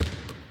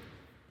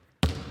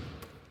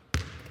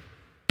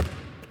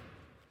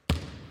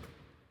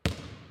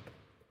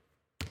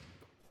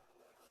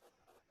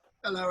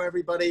Hello,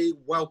 everybody.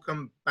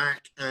 Welcome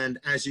back. And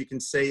as you can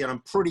see, I'm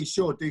pretty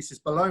sure Deuce is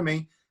below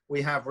me.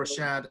 We have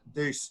Rashad,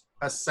 Deuce,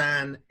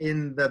 Hassan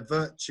in the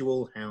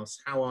virtual house.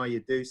 How are you,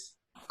 Deuce?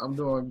 I'm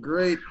doing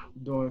great,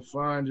 doing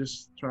fine,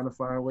 just trying to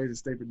find ways to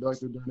stay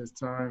productive during this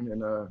time,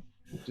 and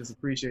just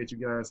appreciate you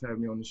guys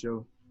having me on the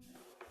show.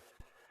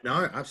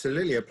 No,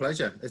 absolutely. A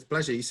pleasure. It's a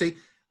pleasure. You see,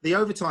 the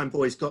overtime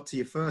boys got to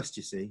you first,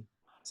 you see.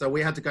 So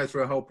we had to go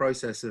through a whole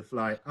process of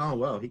like, oh,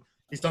 well,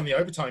 he's done the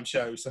overtime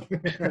show. So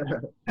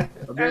I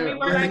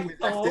think we've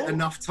left it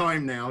enough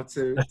time now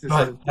to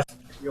sort of get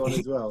you on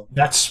as well.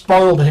 That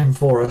spoiled him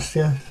for us,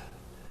 yeah.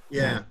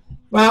 Yeah.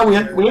 Well,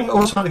 we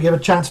also had to give a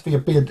chance for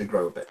your beard to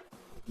grow a bit.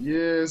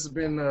 Yeah, it's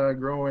been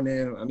growing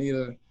in. I need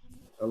a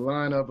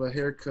lineup, a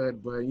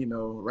haircut, but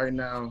right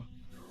now,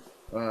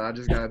 I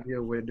just gotta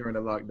deal with it during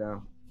the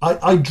lockdown.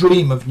 I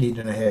dream of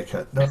needing a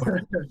haircut. Don't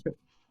I?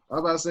 I was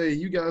about to say,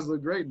 you guys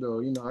look great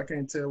though. I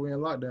can't tell we're in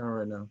lockdown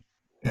right now.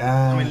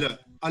 Yeah. I mean, look,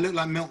 I look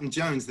like Milton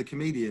Jones, the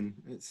comedian.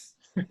 It's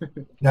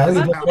no, you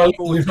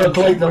look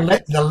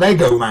like the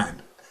Lego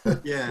man.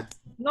 Yeah.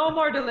 No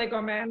more the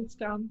Lego man. It's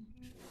done.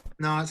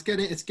 No, it's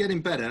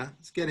getting better.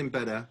 It's getting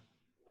better.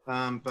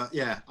 But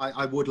yeah,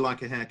 I would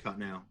like a haircut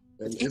now.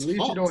 At least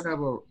you don't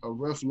have a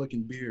rough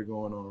looking beard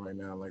going on right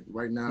now. Like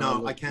right now.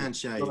 No, I can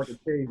shave. I'm like a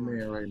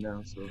caveman right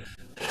now. So.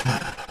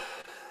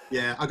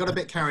 Yeah, I got a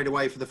bit carried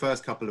away for the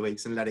first couple of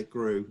weeks and let it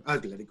grow,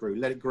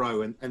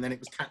 and then it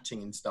was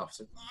catching and stuff.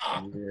 So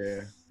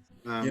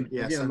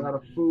yeah, so, a lot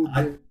of food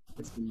and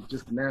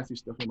just nasty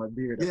stuff on my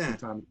beard. Yeah,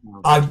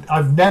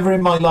 I've never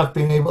in my life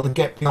been able to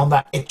get beyond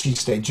that itchy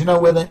stage. You know,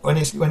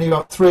 when you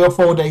got 3 or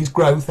 4 days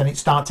growth and it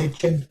starts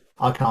itching,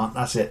 I can't.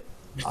 That's it.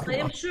 I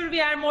am sure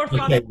we are more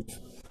fun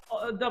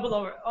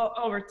double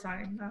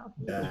overtime now.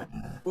 Yeah.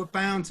 We're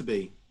bound to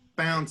be.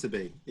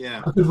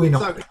 Yeah. How could we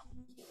not? So,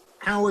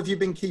 how have you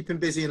been keeping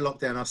busy in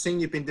lockdown? I've seen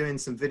you've been doing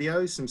some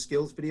videos, some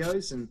skills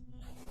videos, and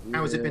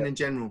how has it been in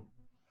general?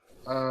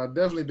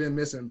 Definitely been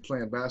missing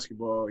playing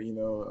basketball,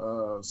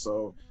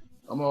 so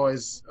I'm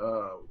always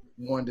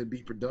wanting to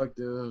be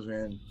productive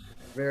and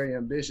very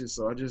ambitious.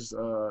 So I just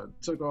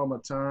took all my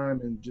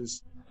time and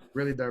just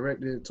really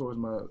directed it towards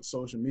my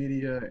social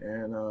media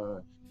and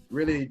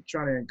really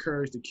trying to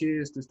encourage the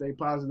kids to stay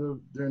positive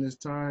during this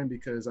time,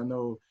 because I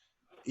know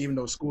even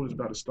though school is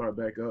about to start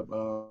back up,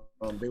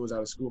 they was out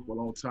of school for a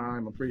long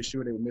time. I'm pretty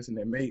sure they were missing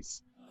their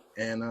mates.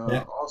 And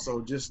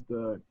also just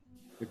the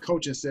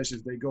coaching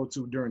sessions they go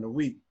to during the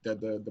week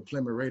that the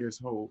Plymouth Raiders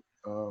hold.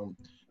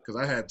 Because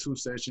I had 2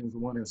 sessions,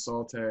 one in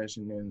Saltash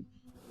and then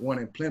one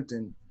in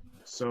Plimpton.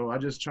 So I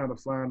just trying to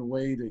find a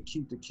way to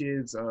keep the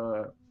kids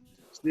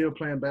still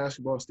playing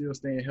basketball, still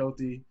staying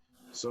healthy.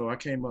 So I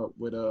came up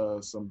with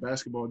some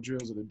basketball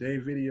drills of the day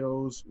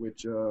videos,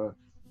 which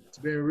it's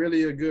been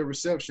really a good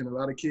reception. A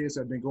lot of kids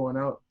have been going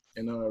out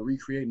and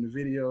recreating the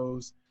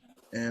videos,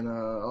 and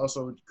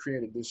also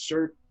created this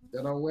shirt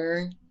that I'm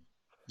wearing.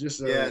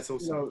 Just it's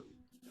awesome.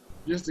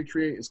 Just to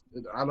create,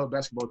 I love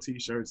basketball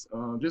T-shirts.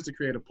 Just to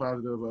create a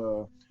positive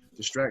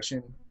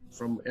distraction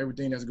from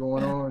everything that's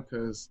going on,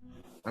 because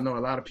I know a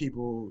lot of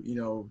people,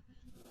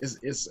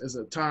 it's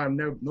a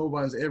time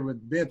nobody's ever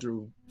been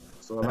through.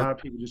 So a lot of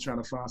people just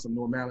trying to find some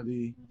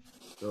normality.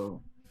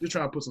 So just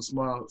trying to put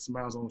some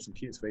smiles on some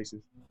kids'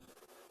 faces.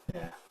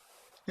 Yeah.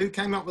 Who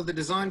came up with the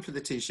design for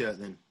the T-shirt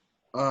then?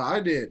 I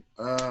did.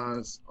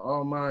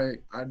 All my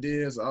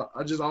ideas.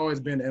 I just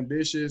always been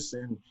ambitious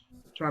and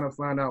trying to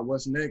find out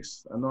what's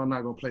next. I know I'm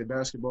not gonna play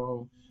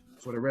basketball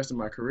for the rest of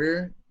my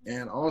career,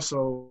 and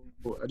also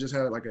I just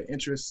had like an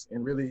interest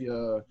in really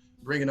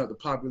bringing up the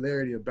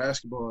popularity of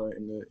basketball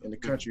in the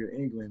country of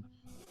England,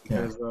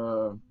 because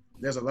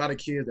there's a lot of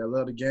kids that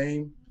love the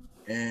game,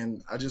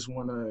 and I just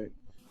want to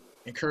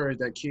encourage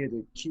that kid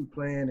to keep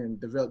playing and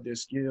develop their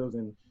skills.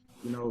 And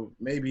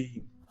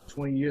maybe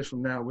 20 years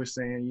from now, we're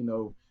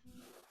saying,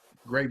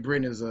 Great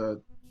Britain is a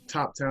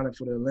top talent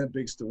for the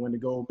Olympics to win the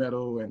gold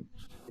medal. And,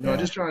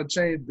 just trying to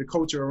change the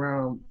culture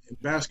around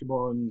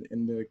basketball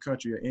in the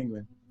country of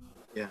England.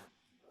 Yeah.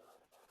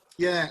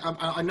 Yeah,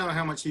 I know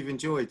how much you've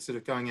enjoyed sort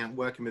of going out and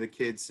working with the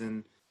kids,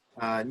 and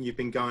you've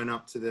been going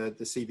up to the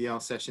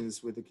CBR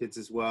sessions with the kids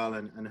as well,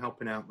 and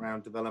helping out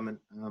around development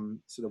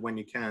sort of when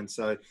you can.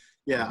 So,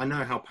 yeah, I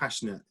know how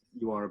passionate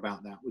you are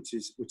about that, which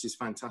is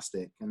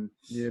fantastic. And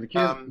yeah,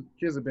 the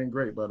kids have been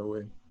great, by the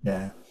way.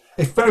 Yeah,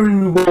 it's very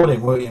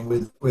rewarding working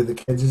with the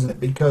kids, isn't it?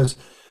 Because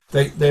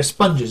they're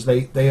sponges.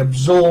 They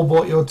absorb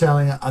what you're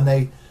telling them,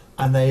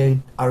 and they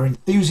are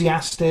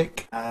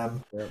enthusiastic.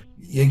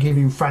 You give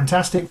you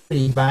fantastic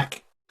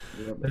feedback.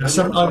 Yeah.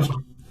 Sometimes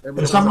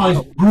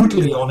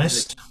brutally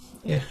honest.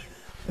 Yeah.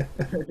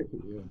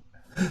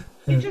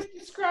 You just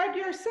described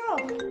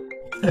yourself.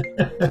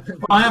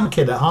 Well, I am a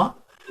kid at heart.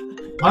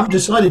 I haven't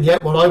decided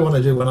yet what I want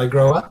to do when I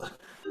grow up.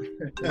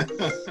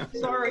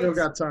 Sorry. Still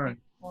got time.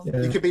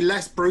 Yeah. You could be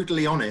less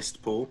brutally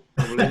honest, Paul.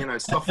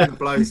 Soften the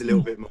blows a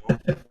little bit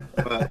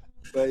more.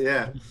 But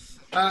yeah.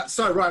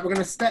 So right, we're going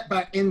to step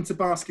back into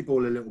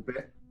basketball a little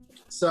bit.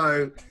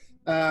 So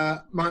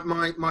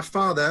my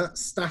father,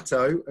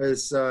 Stato,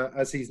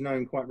 as he's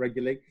known quite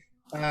regularly,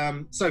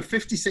 So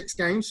 56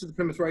 games for the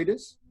Plymouth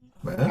Raiders.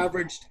 Yeah.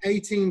 Averaged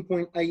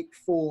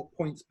 18.84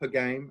 points per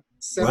game,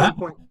 Wow.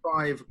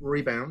 7.5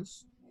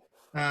 rebounds,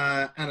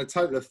 and a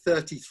total of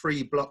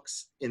 33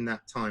 blocks in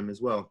that time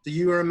as well. Do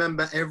you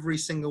remember every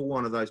single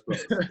one of those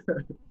blocks?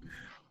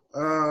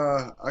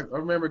 I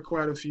remember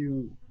quite a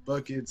few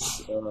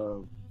buckets.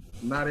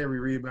 Not every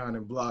rebound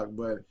and block,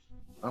 but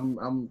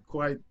I'm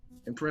quite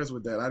impressed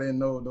with that. I didn't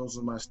know those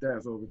were my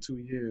stats over 2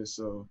 years,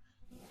 so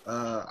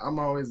I'm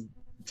always the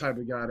type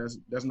of guy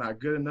that's not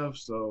good enough.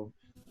 So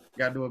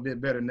got to do a bit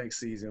better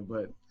next season.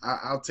 But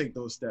I'll take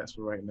those stats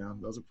for right now.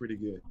 Those are pretty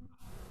good.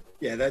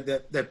 Yeah,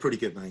 they're pretty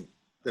good, mate.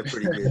 They're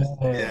pretty good.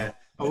 Yeah,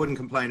 I wouldn't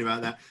complain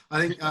about that. I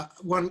think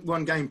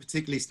one game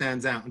particularly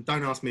stands out, and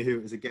don't ask me who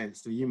it was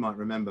against, or you might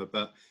remember,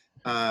 but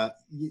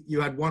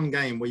you had one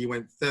game where you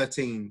went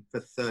 13 for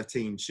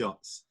 13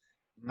 shots.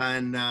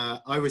 And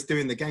I was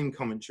doing the game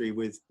commentary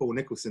with Paul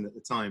Nicholson at the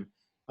time,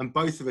 and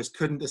both of us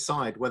couldn't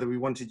decide whether we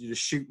wanted you to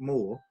shoot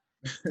more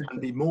and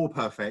be more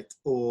perfect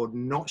or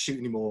not shoot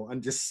anymore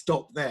and just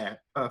stop there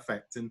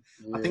perfect. And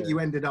Yeah. I think you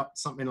ended up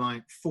something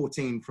like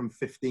 14 from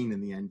 15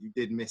 in the end. You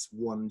did miss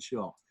one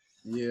shot.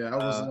 Yeah,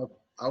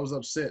 I was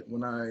upset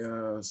when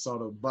I saw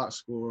the box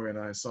score and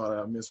I saw that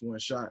I missed one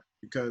shot,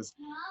 because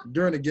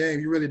during the game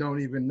you really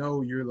don't even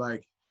know you're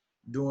like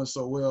doing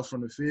so well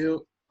from the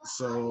field.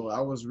 So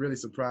I was really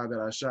surprised that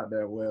I shot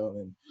that well,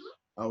 and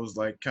I was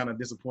like kind of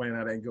disappointed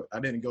I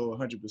didn't go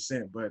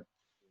 100%, but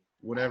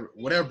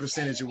whatever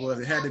percentage it was,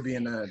 it had to be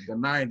in the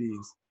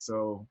 90s.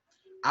 So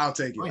I'll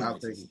take it. I'll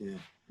take it. Yeah.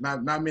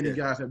 Not many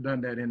guys have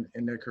done that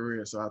in their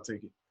career, so I'll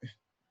take it.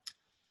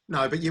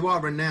 No, but you are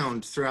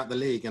renowned throughout the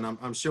league, and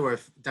I'm sure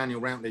if Daniel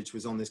Routledge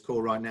was on this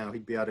call right now,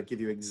 he'd be able to give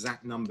you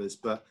exact numbers.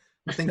 But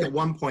I think at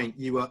one point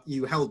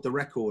you held the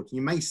record.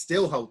 You may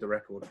still hold the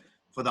record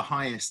for the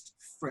highest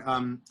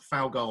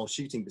foul goal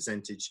shooting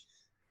percentage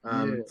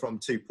from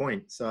 2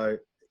 points. So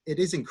it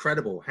is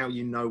incredible how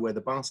you know where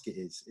the basket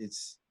is.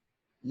 It's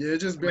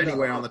just been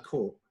anywhere on the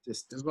court.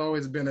 It's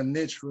always been a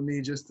niche for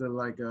me, just to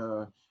like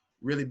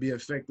really be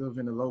effective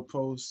in the low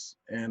post.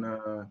 And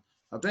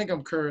I think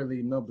I'm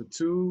currently number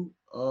 2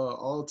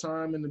 all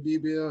time in the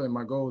BBL, and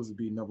my goal is to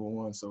be number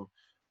 1. So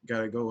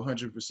got to go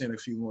 100% a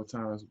few more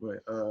times,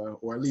 but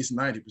or at least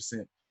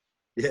 90%.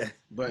 Yeah.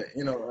 But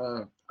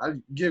I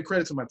give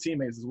credit to my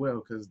teammates as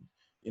well, because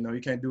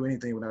you can't do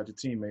anything without your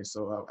teammates.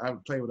 So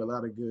I've played with a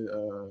lot of good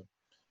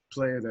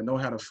players that know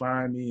how to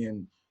find me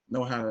and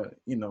know how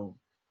to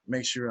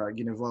make sure I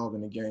get involved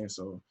in the game.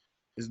 So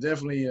it's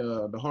definitely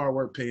the hard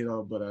work paid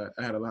off, but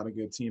I had a lot of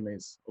good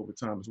teammates over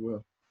time as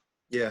well.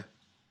 Yeah.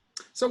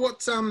 So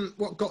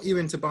what got you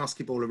into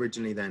basketball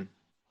originally then?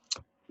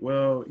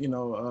 Well,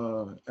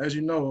 as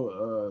you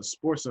know,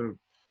 sports are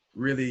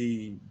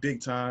really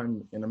big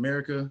time in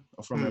America.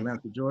 I'm from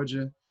Atlanta,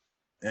 Georgia.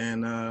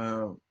 And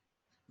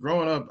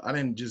growing up, I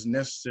didn't just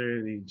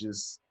necessarily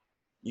just,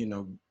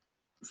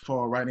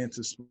 fall right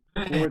into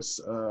sports.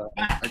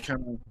 I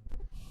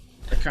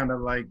kind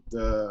of like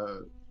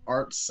the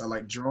arts. I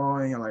like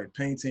drawing. I like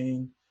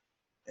painting.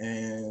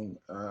 And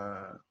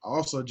I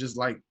also just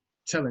like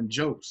telling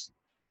jokes.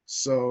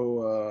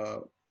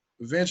 So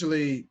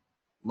eventually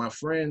my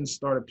friends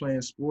started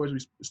playing sports. We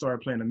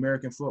started playing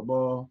American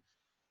football,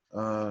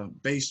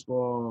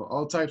 baseball,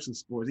 all types of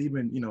sports,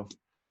 even,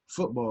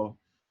 football.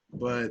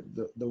 But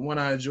the one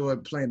I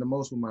enjoyed playing the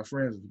most with my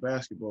friends was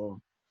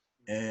basketball.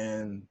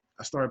 And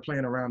I started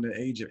playing around the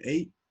age of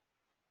 8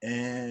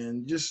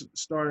 and just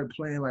started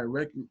playing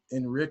like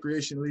in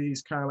recreation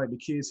leagues, kind of like the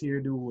kids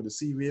here do with the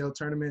CVL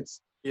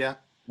tournaments. Yeah.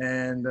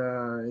 And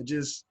it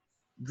just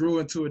grew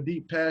into a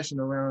deep passion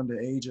around the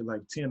age of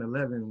like 10,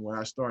 11, where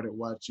I started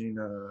watching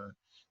the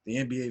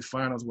NBA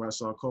finals, where I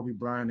saw Kobe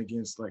Bryant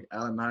against like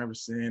Allen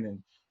Iverson,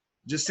 and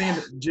just seeing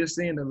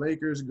the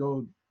Lakers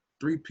go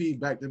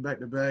 3-peat back to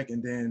back,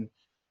 and then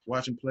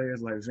watching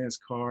players like Vince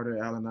Carter,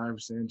 Allen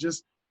Iverson,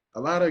 just a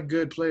lot of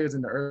good players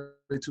in the early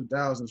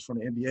 2000s from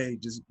the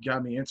NBA just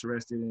got me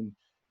interested in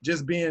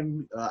just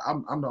being.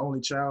 I'm the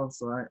only child,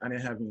 so I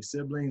didn't have any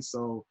siblings,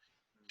 so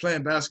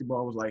playing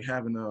basketball was like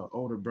having an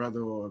older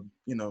brother or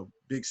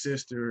big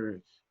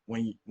sister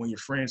when your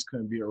friends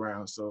couldn't be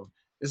around. So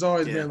it's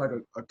always been like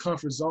a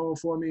comfort zone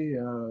for me,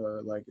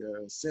 like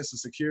a sense of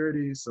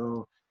security.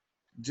 So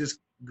just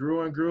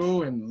grew and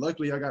grew, and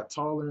luckily I got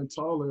taller and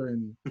taller,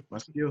 and my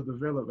skills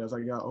developed as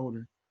I got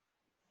older.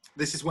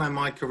 This is where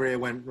my career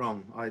went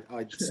wrong.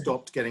 I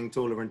stopped getting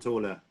taller and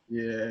taller.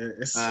 Yeah.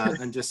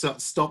 And just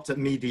stopped at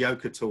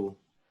mediocre tall.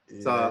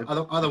 Yeah.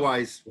 So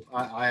otherwise,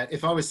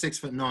 if I was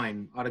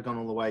 6'9", I'd have gone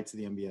all the way to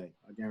the NBA.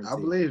 I guarantee. I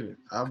believe it.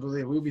 I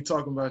believe we'll be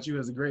talking about you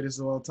as the greatest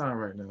of all time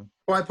right now.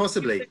 Quite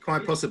possibly.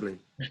 Quite possibly.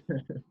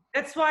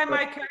 That's why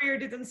my career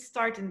didn't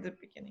start in the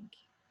beginning.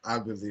 I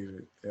believe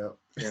it. Yep.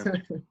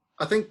 Yeah.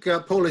 I think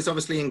Paul is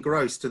obviously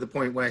engrossed to the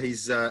point where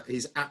he's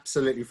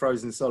absolutely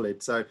frozen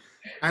solid. So,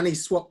 and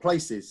he's swapped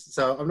places.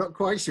 So I'm not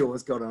quite sure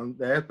what's gone on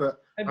there,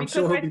 but I'm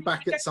sure he'll be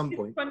back at some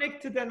point.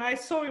 Connected, and I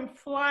saw him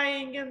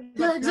flying. And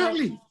yeah,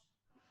 exactly.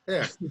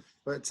 Yeah,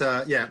 but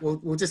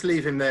we'll just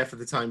leave him there for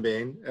the time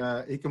being.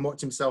 He can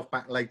watch himself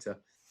back later.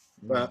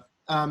 But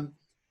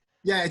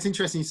yeah, it's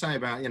interesting you say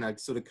about, you know,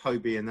 sort of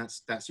Kobe, and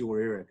that's your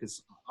era,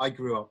 because I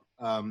grew up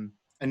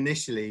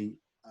initially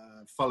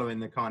following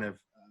the kind of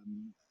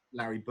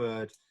Larry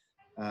Bird,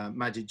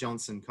 Magic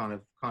Johnson kind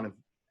of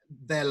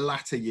their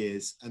latter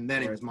years, and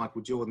then it was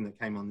Michael Jordan that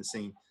came on the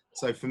scene.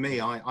 So for me,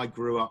 I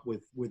grew up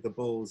with the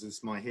Bulls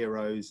as my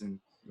heroes, and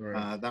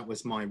that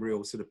was my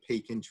real sort of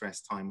peak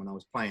interest time when I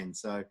was playing.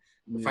 So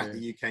the fact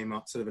that you came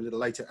up sort of a little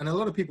later, and a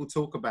lot of people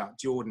talk about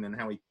Jordan and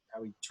how he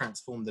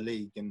transformed the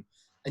league, and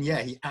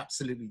yeah, he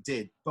absolutely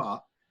did.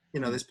 But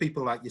you know, there's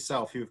people like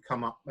yourself who have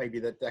come up maybe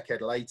the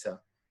decade later,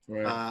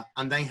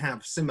 and they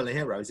have similar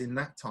heroes in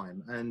that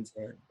time. And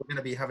we're going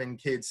to be having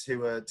kids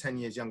who are 10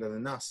 years younger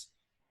than us,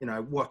 you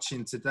know,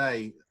 watching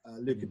today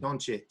Luka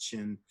Doncic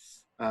and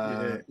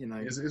you know,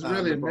 it's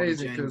really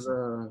amazing, because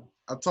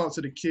I talk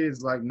to the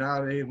kids like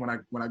nowadays when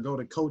I go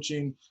to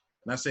coaching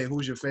and I say,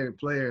 who's your favorite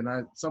player,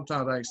 and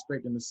sometimes I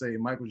expect them to say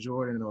Michael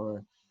Jordan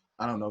or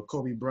I don't know,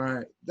 Kobe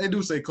Bryant. They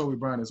do say Kobe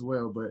Bryant as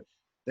well, but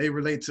they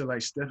relate to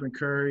like Stephen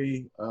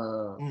Curry,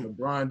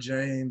 LeBron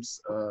James,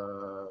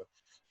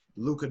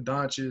 Luka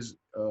Doncic,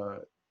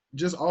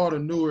 just all the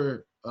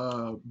newer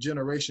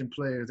generation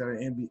players that are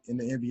in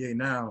the NBA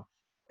now.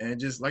 And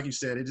just like you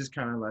said, it just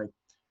kind of like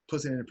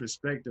puts it in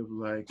perspective.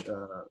 Like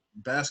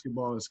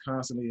basketball is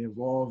constantly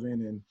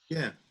evolving,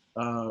 and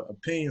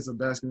opinions of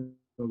basketball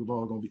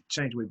are going to be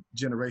changed with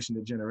generation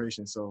to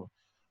generation. So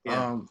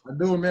I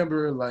do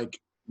remember like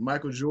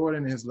Michael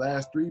Jordan in his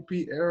last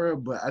three-peat era,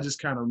 but I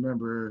just kind of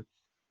remember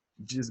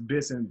just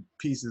bits and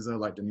pieces of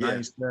like the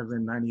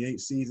 97, 98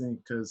 season,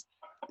 because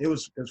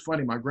it's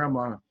funny. My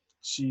grandma,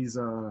 she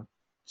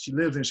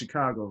lives in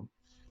Chicago,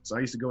 so I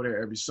used to go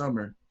there every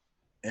summer,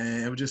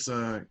 and it was just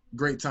a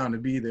great time to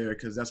be there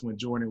because that's when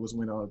Jordan was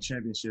winning all the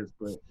championships.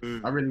 But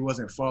I really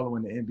wasn't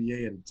following the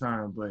NBA at the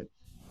time, but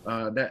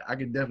that I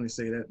could definitely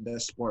say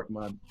that sparked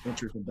my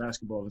interest in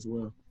basketball as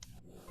well.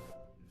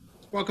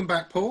 Welcome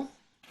back, Paul.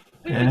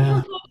 We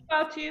don't talk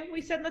about you.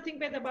 We said nothing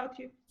bad about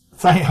you.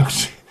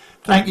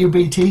 Thank you,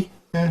 BT.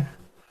 Yeah.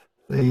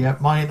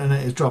 My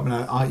internet is dropping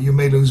out. You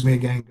may lose me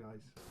again,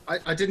 guys.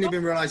 I didn't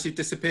even realise you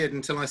disappeared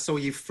until I saw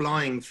you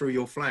flying through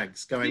your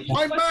flags, going,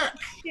 "I'm back."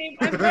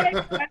 I'm back,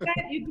 and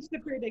then you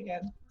disappeared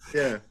again.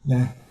 Yeah.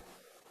 Yeah.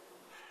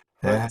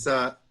 But,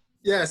 so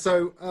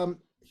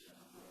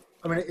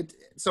I mean,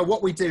 so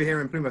what we do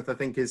here in Plymouth, I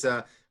think, is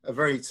a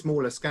very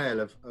smaller scale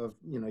of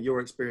you know, your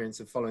experience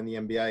of following the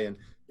NBA, and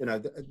you know,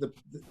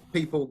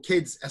 the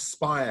kids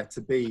aspire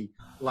to be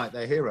like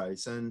their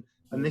heroes, and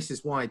this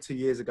is why 2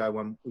 years ago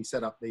when we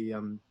set up the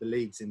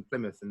leagues in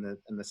Plymouth and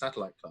the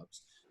satellite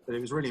clubs, that it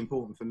was really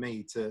important for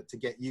me to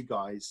get you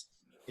guys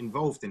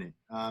involved in it.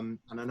 And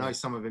I know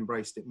some have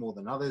embraced it more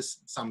than others.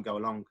 Some go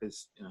along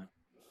because, you know,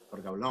 got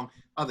to go along.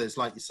 Others,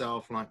 like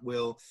yourself, like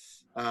Will,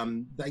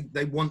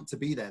 they want to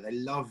be there. They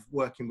love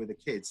working with the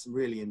kids,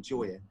 really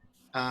enjoy it.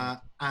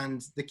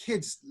 And the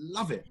kids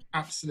love it,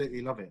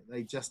 absolutely love it.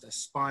 They just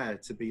aspire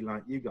to be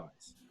like you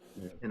guys.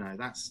 You know,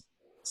 that's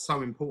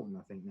so important,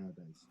 I think,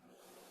 nowadays.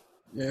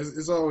 Yeah,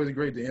 it's always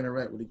great to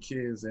interact with the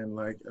kids, and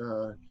like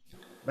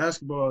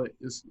basketball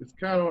it's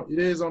kind of, it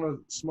is on a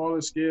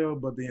smaller scale,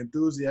 but the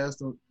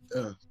enthusiasm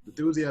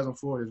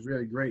for it is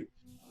really great.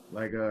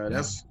 Like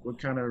that's what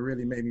kind of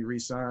really made me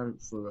re-sign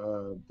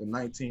for the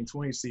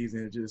 19-20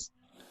 season, just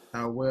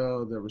how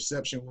well the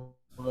reception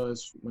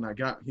was when I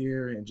got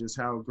here, and just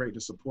how great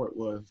the support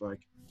was.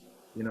 Like,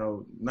 you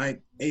know,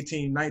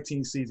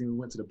 18-19 season, we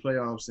went to the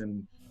playoffs,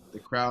 and the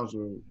crowds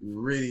were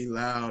really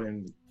loud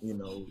and, you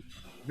know,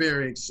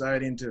 very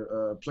exciting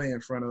to play in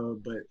front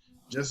of. But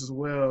just as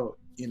well,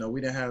 you know,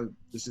 we didn't have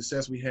the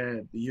success we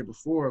had the year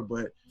before,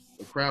 but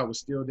the crowd was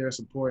still there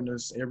supporting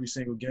us every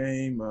single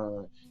game.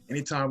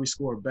 Anytime we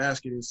score a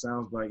basket, it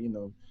sounds like, you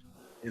know,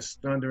 it's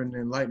thundering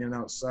and lightning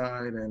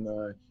outside. And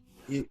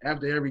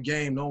after every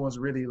game, no one's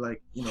really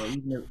like, you know,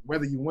 even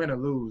whether you win or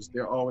lose,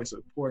 they're always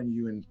supporting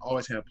you and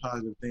always have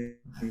positive things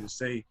to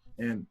say.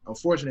 And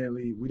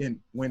unfortunately, we didn't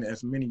win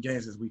as many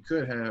games as we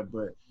could have,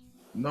 but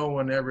no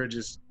one ever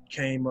just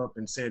came up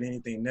and said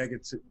anything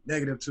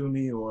negative to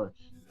me, or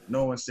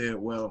no one said,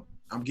 well,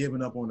 I'm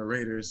giving up on the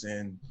Raiders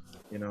and,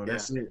 you know,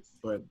 that's it.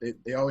 But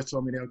they always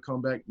told me they'll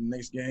come back the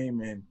next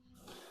game and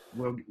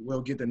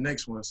we'll get the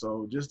next one.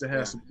 So just to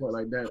have support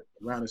like that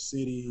around the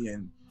city,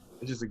 and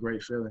it's just a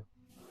great feeling.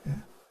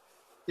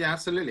 Yeah,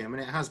 absolutely. I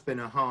mean, it has been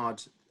a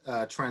hard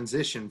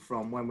transition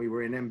from when we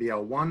were in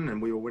NBL 1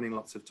 and we were winning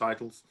lots of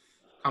titles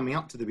coming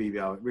up to the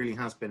BBL. It really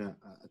has been a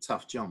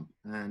tough jump.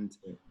 And,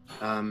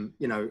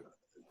 you know,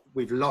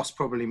 we've lost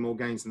probably more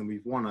games than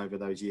we've won over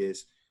those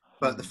years.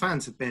 But the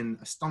fans have been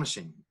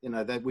astonishing. You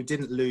know, that we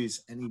didn't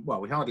lose any,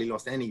 well, we hardly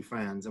lost any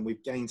fans, and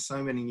we've gained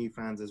so many new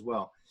fans as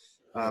well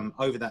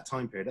over that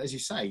time period. As you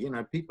say, you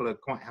know, people are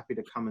quite happy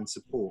to come and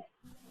support,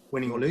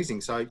 winning or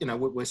losing. So, you know,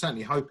 we're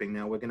certainly hoping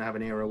now we're going to have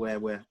an era where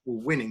we're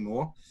winning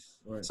more.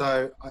 Right.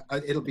 So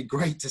it'll be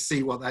great to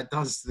see what that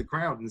does to the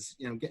crowd and,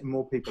 you know, getting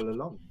more people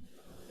along.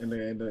 And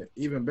the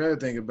even better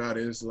thing about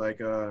it is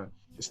like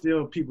there's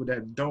still people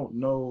that don't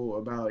know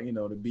about, you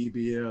know, the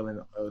BBL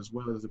and as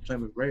well as the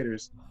Plymouth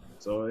Raiders.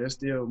 So there's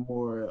still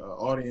more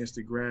audience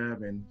to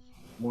grab and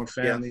more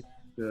family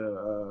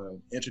to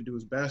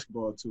introduce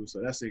basketball to.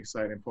 So that's the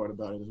exciting part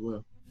about it as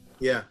well.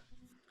 Yeah.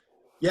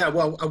 Yeah,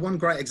 well, one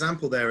great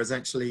example there is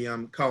actually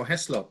Carl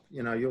Heslop,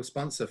 you know, your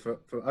sponsor for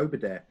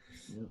Oberdare.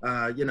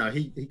 You know,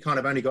 he kind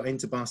of only got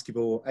into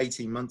basketball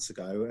 18 months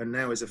ago and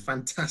now is a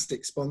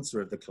fantastic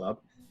sponsor of the club.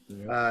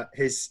 Yeah.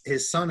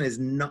 His son is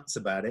nuts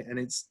about it, and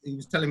he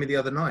was telling me the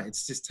other night,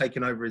 it's just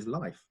taken over his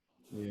life.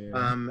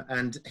 Yeah.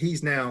 And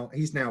he's now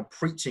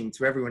preaching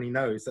to everyone he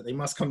knows that they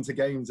must come to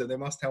games and they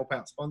must help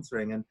out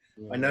sponsoring. And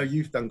I know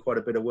you've done quite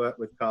a bit of work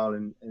with Carl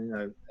and you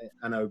know,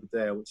 and over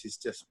there, which is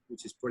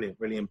brilliant.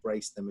 Really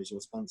embrace them as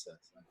your sponsor.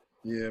 So.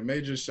 Yeah,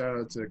 major shout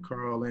out to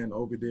Carl and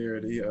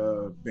Oberdare. They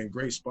been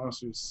great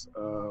sponsors.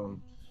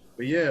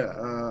 But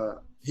yeah,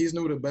 he's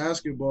new to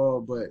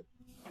basketball, but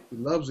he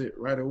loves it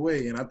right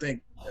away. And I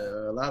think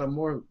a lot of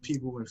more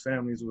people and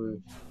families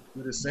would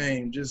do the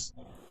same. Just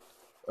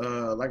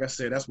like I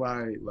said, that's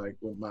why, like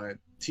with my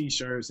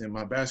T-shirts and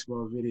my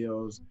basketball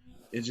videos,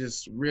 it's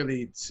just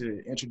really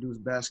to introduce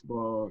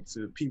basketball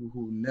to people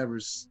who never,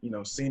 you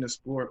know, seen a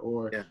sport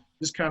or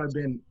just kind of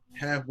been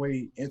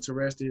halfway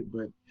interested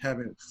but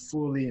haven't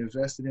fully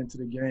invested into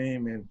the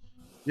game, and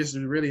just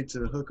really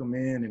to hook them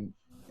in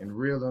and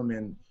reel them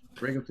and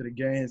bring them to the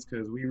games,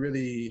 because we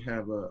really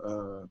have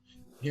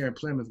here in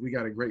Plymouth, we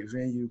got a great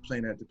venue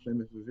playing at the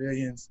Plymouth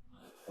Pavilions.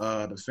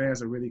 The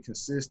fans are really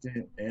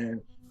consistent,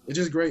 and it's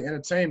just great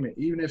entertainment.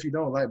 Even if you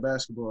don't like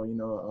basketball, you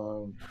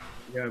know,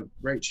 we have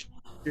great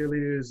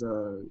cheerleaders.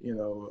 You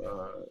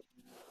know,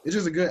 it's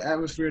just a good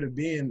atmosphere to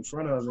be in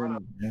front of,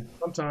 and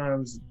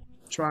sometimes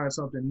trying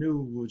something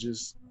new will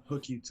just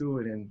hook you to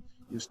it, and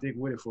you'll stick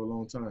with it for a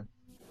long time.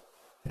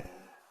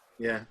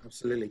 Yeah,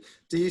 absolutely.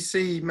 Do you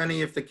see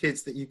many of the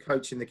kids that you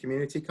coach in the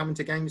community coming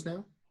to games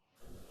now?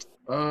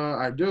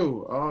 I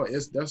do.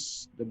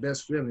 That's the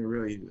best feeling,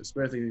 really,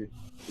 especially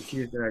the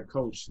kids that I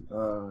coach.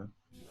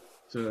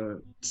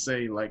 To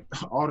say, like,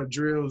 all the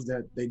drills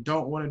that they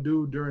don't want to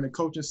do during the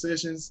coaching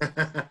sessions,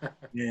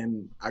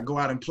 and I go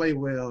out and play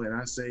well, and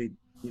I say,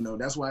 you know,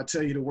 that's why I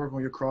tell you to work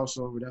on your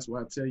crossover. That's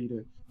why I tell you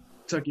to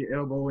tuck your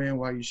elbow in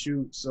while you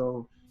shoot.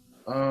 So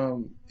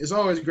it's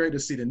always great to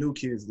see the new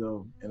kids,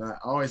 though. And I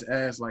always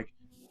ask, like,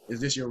 is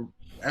this your,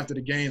 after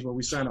the games when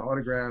we sign the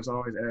autographs, I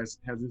always ask,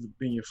 has this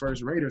been your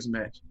first Raiders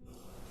match?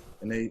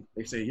 And they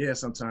say, yeah,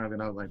 sometimes.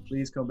 And I was like,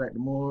 please come back to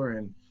more,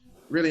 and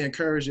really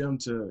encourage them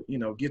to, you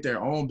know, get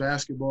their own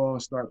basketball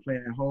and start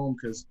playing at home,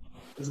 because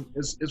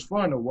it's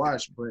fun to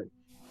watch. But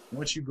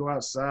once you go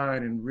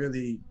outside and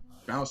really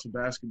bounce the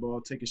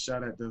basketball, take a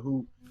shot at the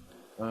hoop,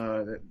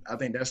 I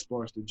think that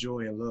sparks the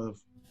joy and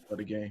love of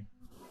the game.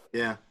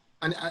 Yeah,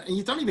 and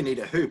you don't even need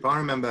a hoop. I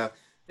remember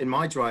in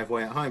my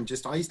driveway at home,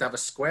 I used to have a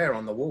square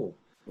on the wall.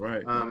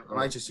 Right. And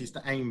I just used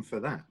to aim for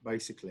that,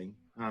 basically.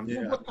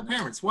 What the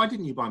parents? Why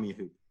didn't you buy me a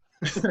hoop?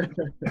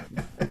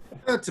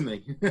 Occurred to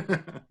me.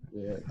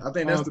 Yeah, I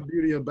think that's the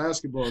beauty of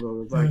basketball,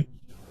 though. It's like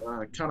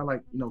kind of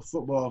like, you know,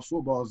 football.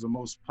 Football is the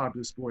most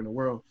popular sport in the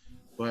world,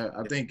 but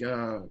I think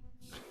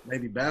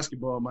maybe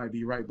basketball might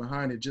be right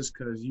behind it, just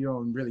because you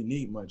don't really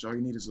need much. All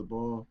you need is a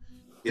ball.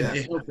 Yeah,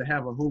 it helps to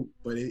have a hoop,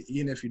 but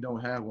even if you don't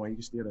have one, you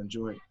can still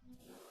enjoy it.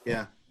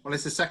 Yeah, well,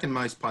 it's the second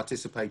most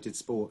participated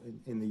sport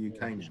in the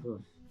UK now. Sure.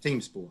 Team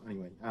sport,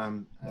 anyway.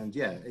 And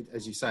yeah,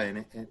 as you say,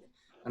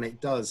 and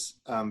it does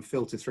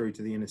filter through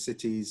to the inner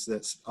cities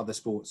that other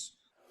sports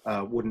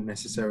wouldn't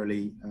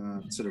necessarily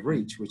sort of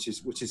reach, which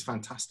is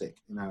fantastic,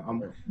 you know.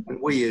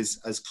 And we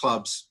as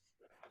clubs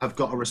have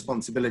got a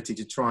responsibility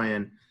to try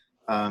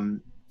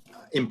and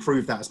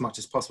improve that as much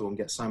as possible and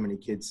get so many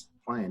kids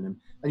playing.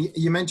 And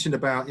you mentioned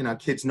about, you know,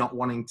 kids not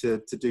wanting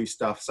to do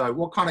stuff. So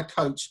what kind of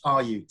coach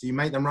are you? Do you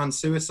make them run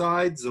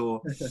suicides,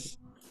 or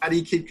how do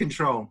you keep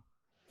control?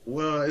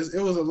 Well,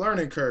 it was a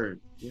learning curve,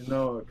 you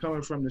know,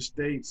 coming from the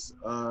States.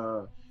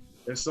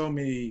 There's so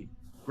many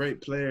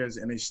great players,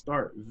 and they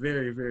start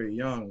very, very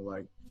young.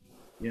 Like,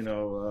 you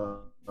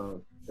know,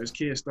 there's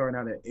kids starting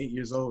out at 8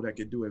 years old that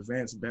could do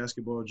advanced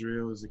basketball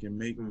drills, that can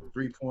make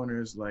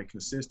three-pointers, like,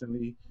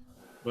 consistently.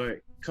 But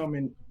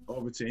coming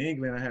over to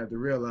England, I had to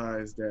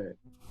realize that,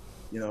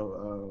 you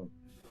know,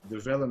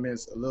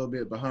 development's a little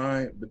bit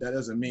behind, but that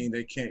doesn't mean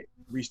they can't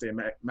reach their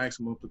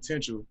maximum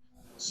potential.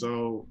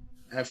 So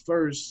at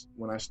first,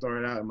 when I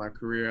started out in my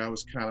career, I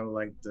was kind of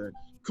like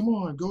come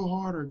on, go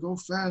harder, go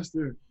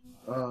faster,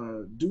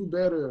 do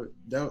better.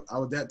 I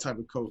was that type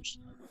of coach.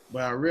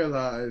 But I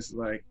realized,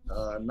 like,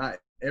 not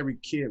every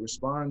kid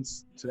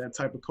responds to that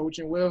type of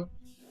coaching well.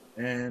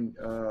 And,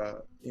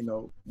 you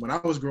know, when I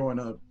was growing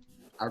up,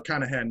 I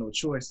kind of had no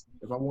choice.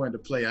 If I wanted to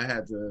play, I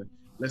had to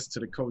listen to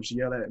the coach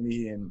yell at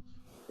me, and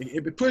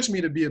it pushed me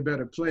to be a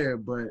better player.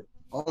 But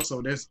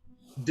also, there's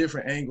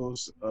different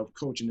angles of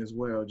coaching as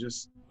well.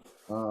 Just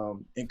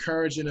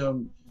encouraging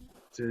them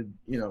to,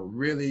 you know,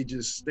 really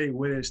just stay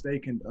with it, stay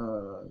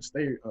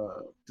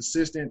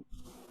consistent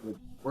with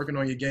working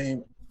on your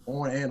game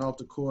on and off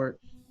the court.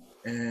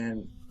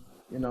 And,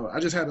 you know, I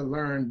just had to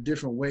learn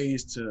different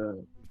ways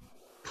to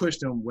push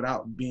them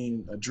without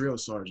being a drill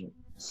sergeant.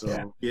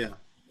 So you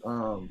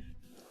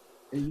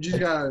just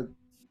gotta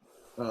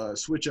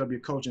switch up your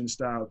coaching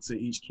style to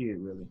each kid,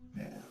 really.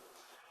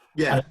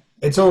 Yeah. And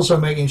it's also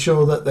making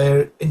sure that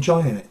they're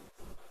enjoying it.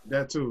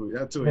 That too,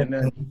 and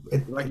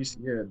that, like you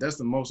said, that's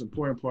the most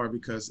important part,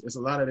 because it's a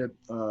lot of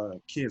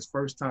the kids'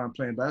 first time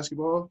playing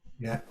basketball.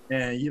 Yeah.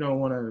 And you don't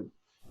want to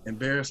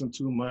embarrass them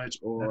too much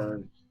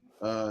or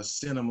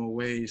send them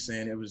away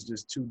saying it was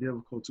just too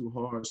difficult, too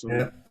hard.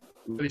 So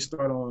really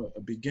start on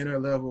a beginner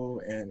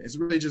level, and it's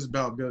really just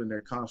about building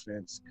their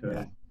confidence.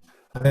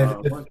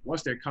 Because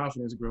once their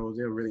confidence grows,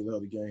 they'll really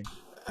love the game.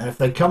 And if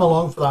they come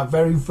along for that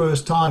very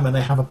first time and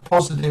they have a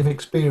positive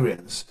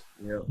experience,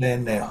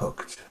 then they're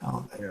hooked,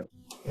 aren't they?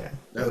 Yeah.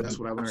 That's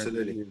what I learned.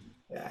 Absolutely.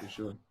 Yeah, for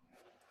sure.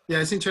 Yeah,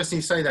 it's interesting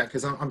you say that,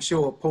 because I'm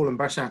sure Paul and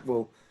Rashad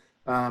will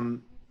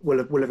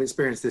have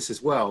experienced this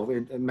as well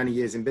in many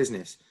years in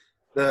business.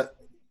 That,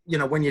 you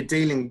know, when you're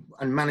dealing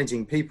and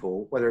managing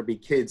people, whether it be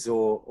kids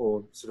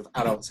or sort of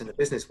adults in the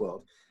business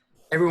world,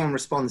 everyone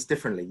responds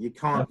differently. You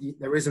can't.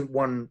 There isn't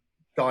one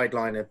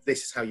guideline of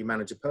this is how you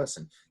manage a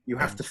person. You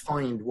have to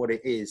find what it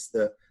is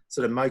that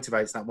sort of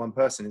motivates that one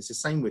person. It's the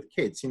same with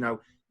kids. You know,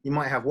 you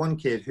might have one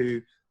kid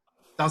who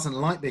doesn't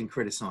like being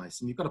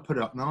criticized, and you've got to put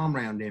an arm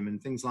around him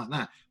and things like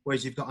that.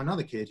 Whereas you've got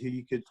another kid who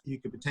you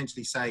could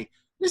potentially say,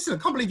 listen, I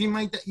can't believe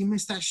you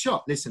missed that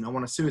shot. Listen, I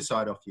want a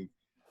suicide off you.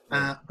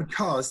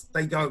 Because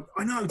they go,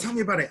 I know, tell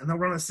me about it. And they'll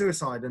run a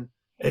suicide. And,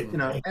 you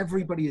know,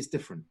 everybody is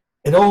different.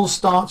 It all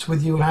starts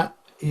with you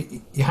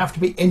have to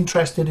be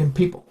interested in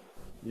people.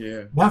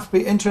 Yeah. You have to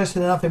be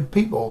interested enough in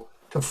people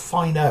to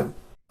find out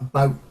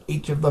about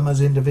each of them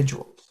as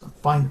individuals and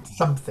find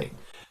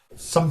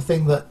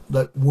something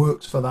that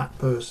works for that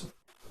person.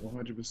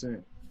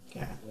 100%.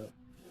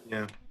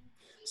 Yeah.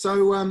 So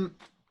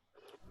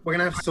we're going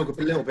to have to talk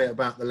a little bit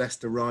about the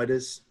Leicester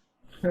Riders.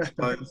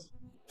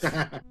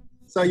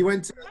 So you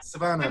went to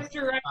Savannah.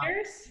 Leicester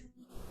Riders?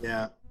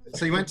 Yeah.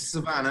 So you went to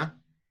Savannah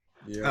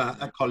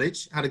at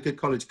college, had a good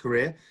college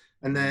career,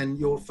 and then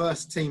your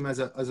first team as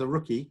a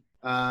rookie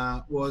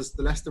was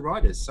the Leicester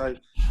Riders. So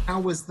how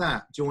was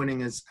that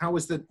joining us?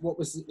 What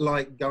was it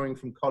like going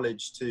from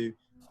college to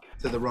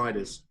the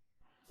Riders?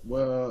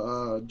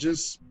 Well,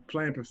 just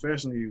playing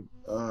professionally,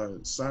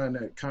 signing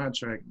that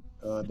contract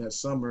that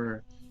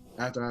summer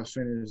after I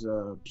finished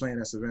playing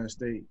at Savannah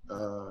State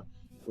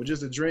was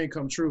just a dream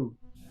come true,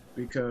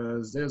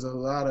 because there's a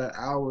lot of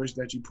hours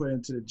that you put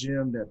into the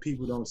gym that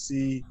people don't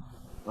see,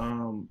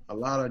 a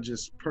lot of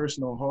just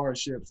personal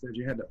hardships that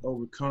you had to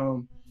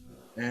overcome.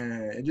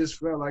 And it just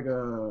felt like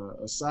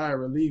a sigh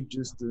of relief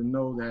just to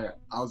know that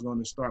I was going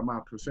to start my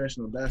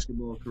professional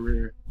basketball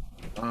career.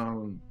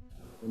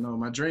 You know,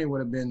 my dream would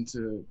have been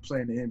to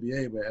play in the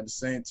NBA, but at the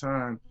same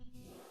time,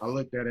 I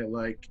looked at it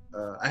like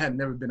I had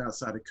never been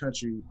outside the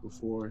country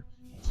before.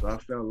 So I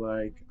felt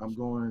like I'm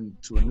going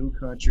to a new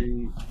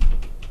country.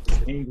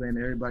 It's England,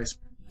 everybody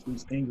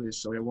speaks English,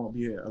 so there won't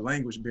be a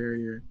language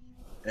barrier.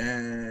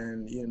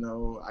 And, you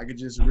know, I could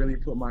just really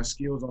put my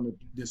skills on the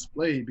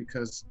display,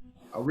 because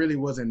I really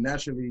wasn't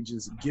naturally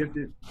just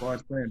gifted as far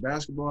as playing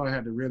basketball. I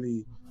had to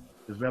really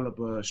develop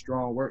a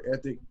strong work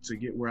ethic to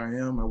get where I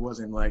am. I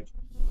wasn't like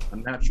a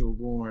natural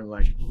born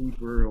like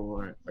leaper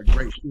or a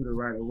great shooter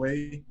right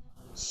away.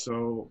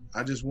 So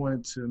I just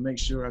wanted to make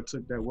sure I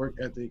took that work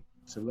ethic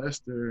to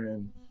Leicester,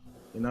 and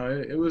you know,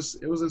 it was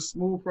a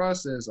smooth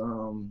process.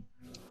 A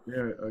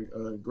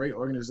great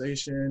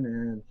organization,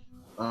 and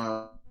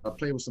I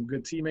played with some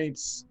good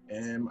teammates,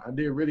 and I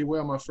did really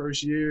well my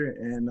first year.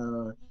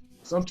 And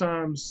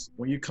sometimes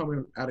when you're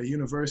coming out of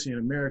university in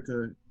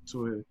America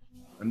to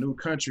a new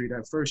country,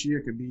 that first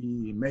year could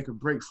be make or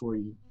break for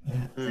you.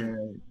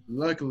 And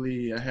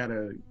luckily, I had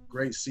a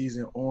great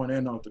season on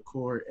and off the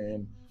court,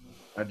 and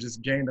I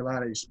just gained a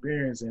lot of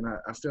experience, and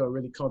I felt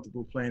really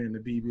comfortable playing in the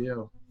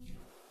BBL.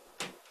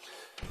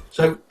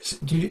 So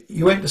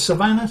you went to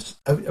Savannah?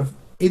 Have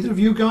either of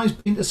you guys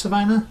been to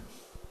Savannah?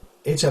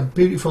 It's a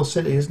beautiful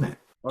city, isn't it?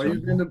 Oh,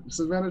 you've been to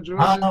Savannah,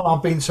 Georgia?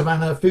 I've been to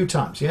Savannah a few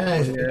times.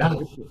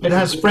 It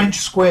has French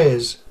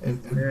squares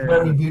and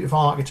very beautiful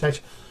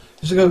architecture.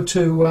 Just to go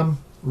to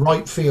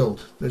Wright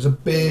Field. There's a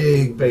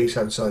big base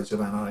outside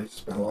Savannah. I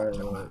spent a lot of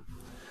time there.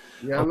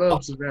 Yeah, I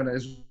love Savannah.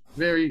 It's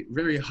very,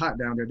 very hot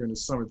down there during the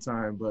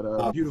summertime,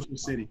 but beautiful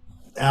city.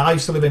 I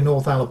used to live in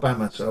North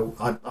Alabama, so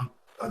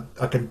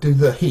I can do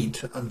the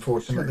heat,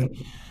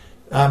 unfortunately.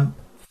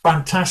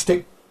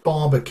 Fantastic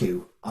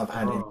barbecue I've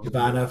had in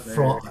Savannah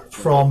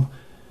from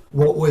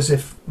what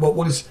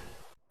was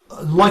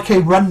like a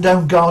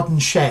rundown garden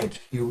shed.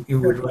 You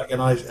would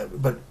recognise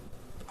it, but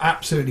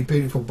absolutely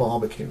beautiful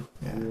barbecue.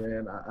 Yeah,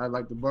 and I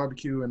like the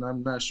barbecue, and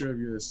I'm not sure if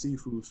you're a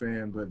seafood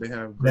fan, but they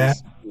have great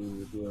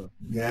seafood as well.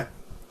 Yeah.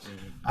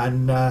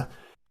 And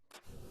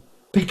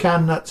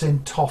pecan nuts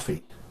in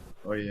toffee.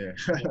 Oh yeah,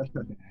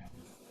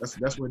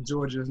 that's what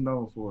Georgia is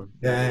known for.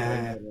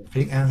 Yeah.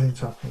 Pecans in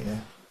toffee. Yeah.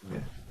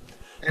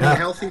 Any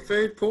healthy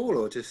food, Paul,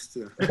 or just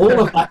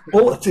all of that?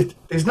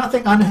 There's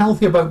nothing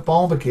unhealthy about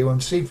barbecue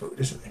and seafood,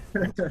 isn't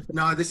there?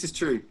 No, this is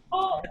true.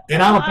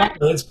 In Alabama,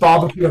 it's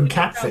barbecue and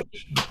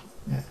catfish.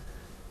 Yeah.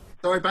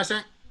 Sorry,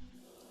 Bashak?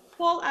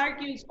 Paul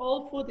argues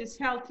all food is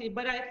healthy,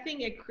 but I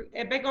think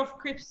a bag of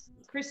crisps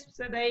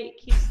a day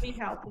keeps me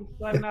healthy,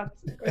 so I'm not.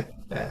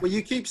 Well,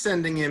 you keep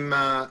sending him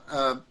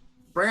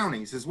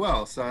brownies as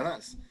well, so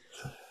that's...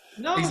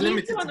 No, he's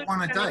limited to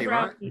one a day,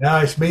 right? No,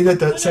 it's me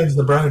that sends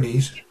the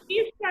brownies.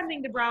 He's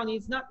sending the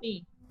brownies, not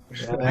me.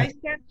 Yeah. I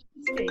send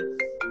steaks.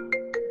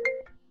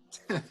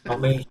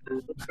 Not me.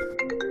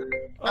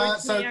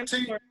 So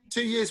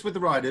 2 years with the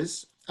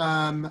Riders,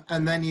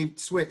 and then you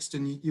switched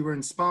and you were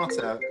in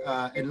Sparta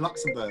in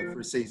Luxembourg for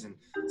a season.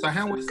 So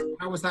how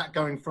was that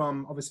going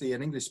from obviously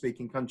an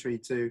English-speaking country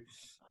to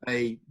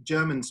a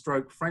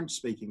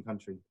German/French-speaking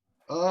country?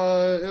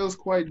 It was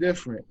quite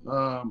different.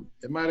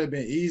 It might have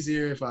been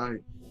easier if I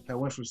had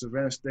went from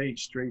Savannah State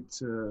straight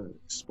to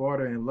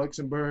Sparta in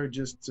Luxembourg,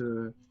 just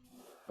to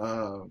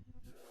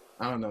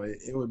I don't know,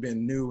 it would have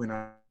been new and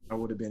I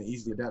would have been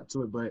easy to adapt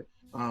to it. But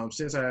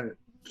since I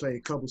played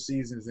a couple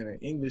seasons in an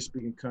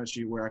English-speaking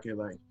country where I could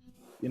I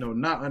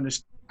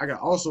could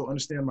also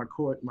understand my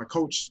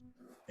coach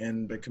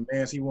and the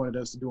commands he wanted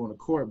us to do on the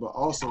court, but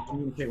also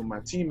communicate with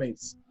my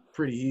teammates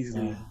pretty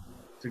easily. Yeah.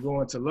 To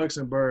go into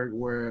Luxembourg,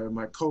 where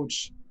my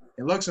coach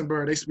in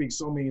Luxembourg, they speak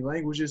so many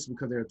languages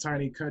because they're a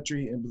tiny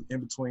country in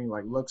between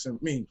like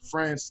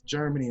France,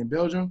 Germany, and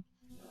Belgium.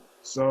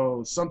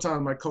 So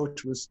sometimes my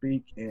coach would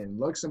speak in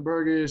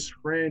Luxembourgish,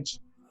 French,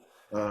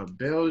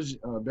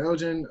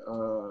 Belgian,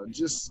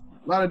 just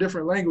a lot of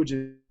different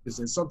languages,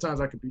 and sometimes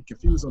I could be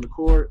confused on the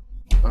court.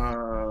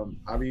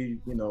 I'd be,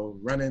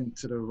 running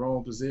to the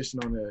wrong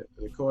position on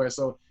the court.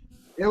 So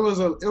it was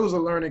a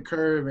learning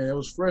curve, and it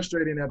was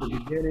frustrating at the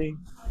beginning,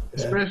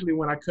 especially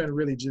when I couldn't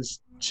really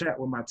just chat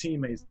with my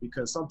teammates,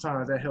 because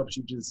sometimes that helps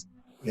you just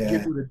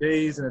get through the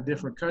days in a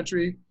different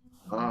country.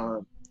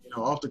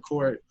 Off the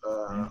court,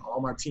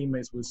 all my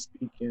teammates would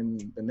speak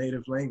in the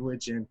native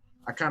language, and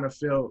I kind of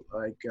felt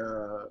like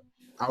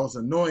I was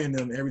annoying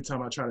them every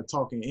time I tried to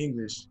talk in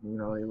English.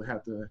 They would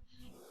have to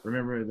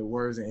remember the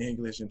words in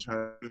English and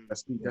try to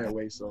speak that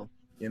way. So,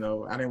 I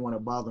didn't want to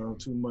bother them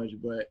too much.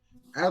 But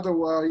after a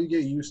while, you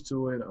get used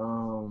to it.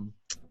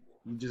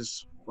 You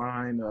just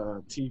find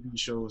TV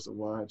shows to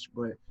watch.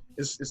 But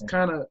it's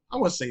kind of, I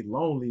wouldn't say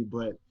lonely,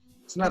 but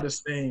it's not the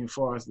same as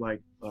far as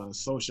like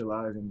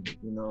socializing,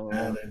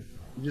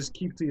 you just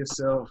keep to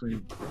yourself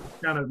and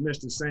kind of miss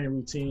the same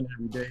routine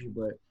every day.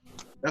 But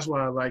that's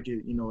why I like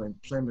it, in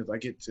Plymouth. I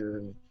get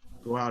to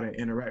go out and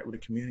interact with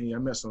the community. I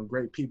met some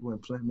great people in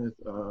Plymouth.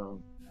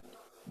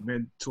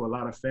 Been to a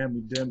lot of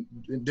family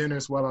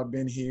dinners while I've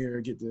been here.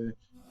 Get to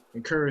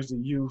encourage the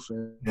youth,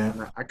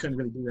 and I couldn't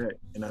really do that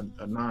in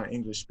a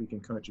non-English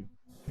speaking country.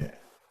 Yeah.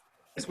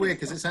 It's weird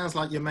because it sounds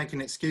like you're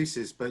making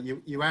excuses, but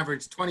you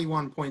average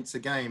 21 points a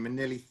game and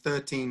nearly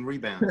 13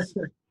 rebounds.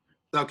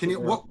 So can you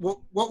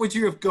what would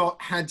you have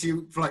got had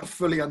you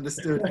fully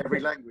understood every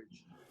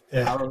language?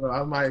 I don't know.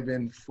 I might have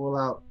been full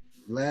out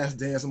Last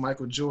Dance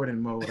Michael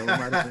Jordan mode. I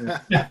might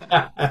have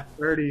been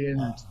 30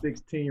 and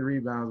 16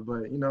 rebounds,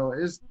 but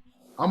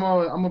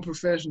I'm a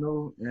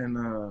professional, and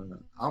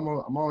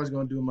I'm always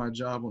gonna do my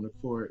job on the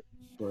court.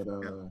 But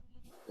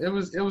it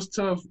was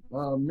tough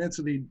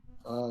mentally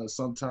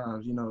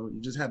sometimes. You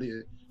just had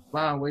to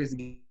find ways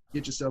to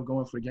get yourself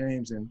going for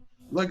games, and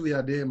luckily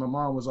I did. My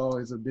mom was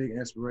always a big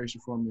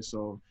inspiration for me,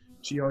 so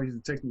she always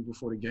used to text me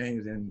before the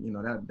games, and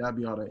that'd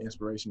be all the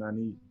inspiration I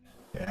need.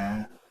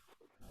 Yeah,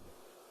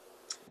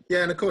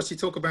 and of course you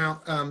talk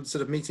about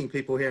sort of meeting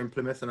people here in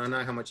Plymouth, and I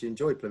know how much you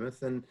enjoy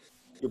Plymouth, and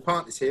your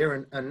partner's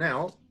here, and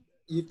now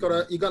you've got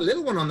a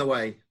little one on the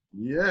way.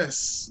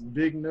 Yes,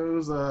 big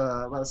news.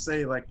 I'm about to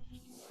say,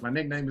 my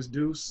nickname is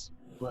Deuce,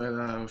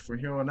 but from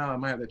here on out I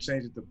might have to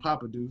change it to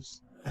Papa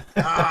Deuce.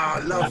 I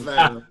love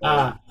that.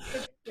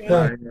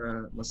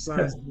 My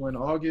son's born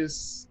in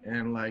August,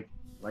 and like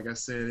I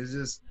said, it's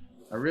just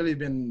I've really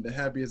been the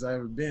happiest I've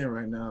ever been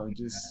right now,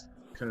 just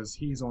because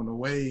he's on the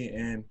way,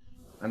 and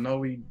I know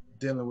we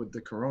dealing with the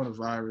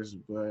coronavirus,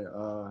 but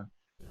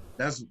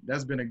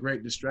that's been a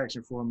great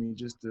distraction for me,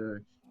 just to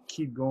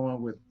keep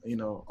going with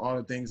all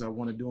the things I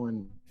want to do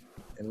in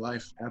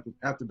life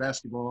after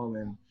basketball.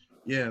 And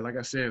like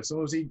I said, as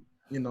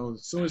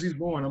soon as he's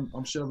born,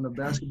 I'm shoving a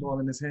basketball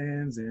in his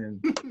hands, and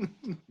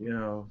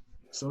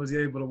as soon as he's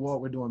able to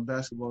walk, we're doing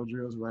basketball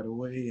drills right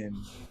away. And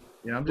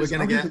we're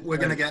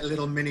gonna get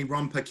little mini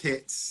romper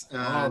kits.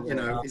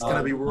 It's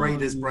gonna be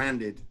Raiders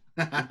branded.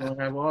 He's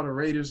gonna have all the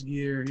Raiders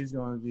gear. He's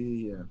gonna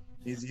be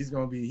he's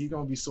gonna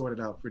be sorted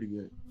out pretty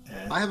good.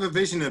 I have a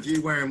vision of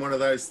you wearing one of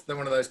those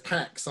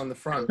packs on the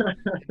front,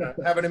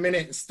 having a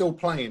minute and still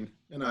playing.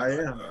 I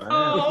am.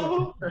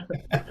 Oh.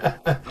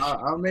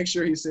 I'll make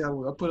sure he said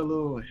I'll put a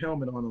little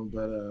helmet on him,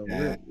 but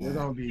we're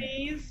gonna be.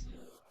 Please.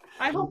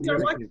 I hope you're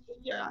watching.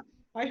 Yeah.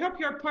 I hope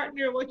your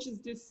partner watches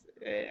this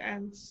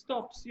and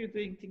stops you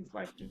doing things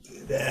like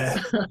this.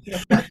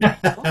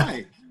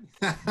 Why?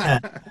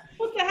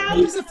 What the hell?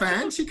 She's a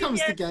fan. She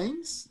comes to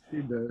games.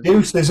 She does.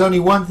 Deuce, there's only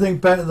one thing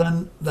better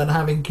than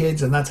having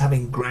kids, and that's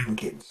having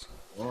grandkids.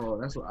 Oh,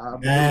 that's what I.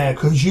 Yeah,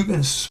 because you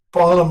can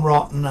spoil them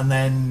rotten and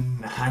then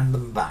hand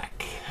them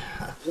back.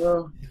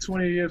 Well,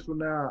 20 years from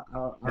now,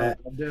 I'll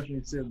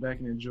definitely sit back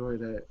and enjoy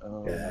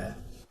that.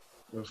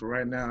 But for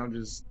right now, I'm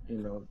just,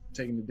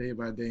 taking it day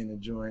by day and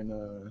enjoying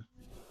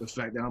the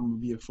fact that I'm going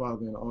to be a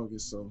father in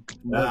August. So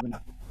I'm loving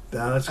it.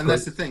 That's and great.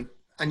 that's the thing.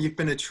 And you've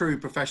been a true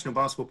professional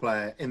basketball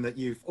player in that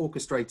you've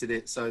orchestrated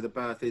it so the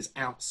birth is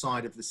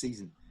outside of the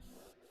season.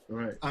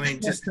 Right. I mean,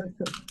 just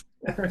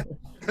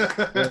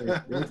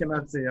What can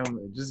I say?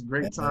 Just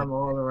great time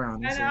all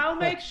around. And I'll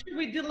make sure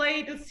we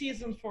delay the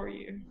season for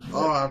you.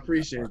 Oh, I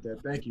appreciate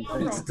that. Thank you.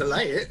 need to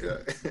delay it.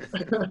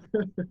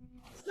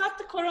 It's not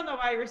the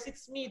coronavirus,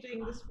 it's me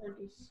doing this for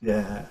you.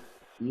 Yeah.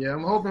 Yeah,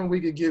 I'm hoping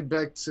we could get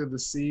back to the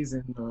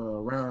season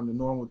around the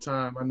normal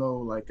time. I know,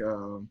 like,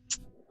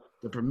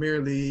 the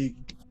Premier League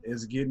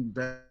is getting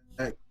back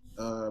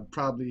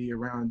probably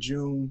around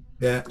June.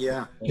 Yeah.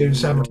 Yeah. June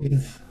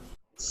 17th.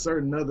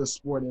 Certain other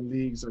sporting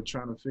leagues are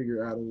trying to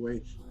figure out a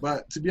way.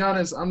 But to be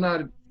honest, I'm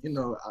not,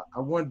 I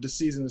wanted the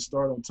season to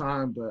start on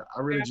time, but I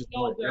really just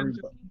want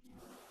everybody.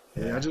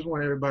 Yeah, I just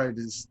want everybody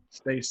to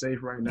stay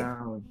safe right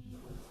now. And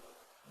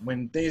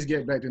when things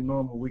get back to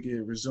normal, we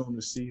can resume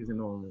the season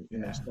or,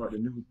 start the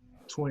new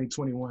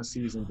 2021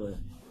 season. But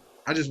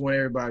I just want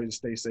everybody to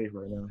stay safe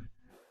right now.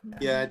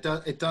 Yeah,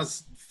 it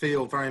does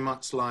feel very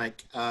much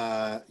like,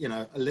 a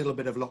little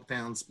bit of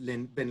lockdown's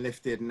been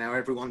lifted and now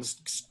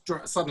everyone's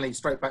suddenly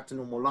straight back to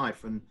normal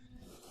life. And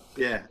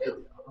yeah,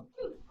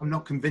 I'm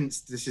not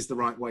convinced this is the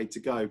right way to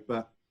go.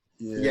 But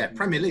yeah,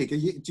 Premier League.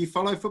 Do you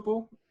follow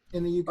football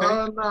in the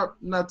UK?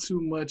 Not too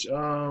much.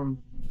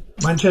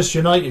 Manchester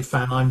United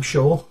fan, I'm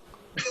sure.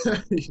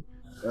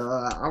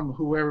 I'm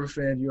whoever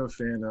fan you're a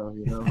fan of,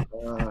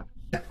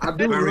 I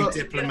do Very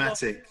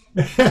diplomatic.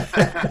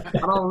 I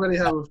don't really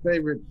have a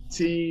favorite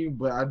team,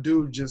 but I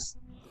do just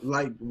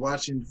like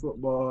watching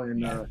football,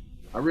 and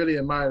I really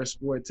admire the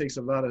sport. It takes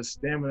a lot of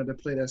stamina to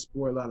play that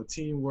sport, a lot of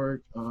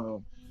teamwork. I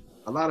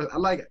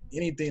like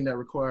anything that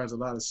requires a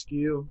lot of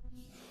skill,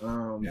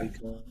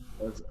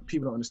 because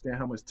people don't understand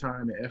how much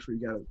time and effort you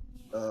got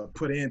to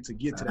put in to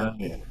get to that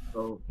point.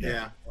 So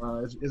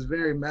it's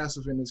very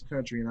massive in this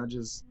country, and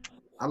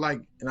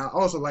I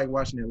also like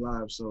watching it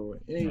live. So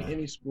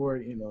any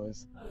sport,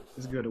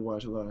 it's good to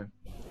watch live.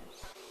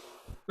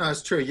 No,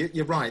 it's true.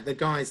 You're right. The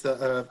guys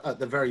that are at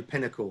the very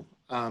pinnacle,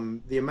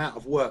 the amount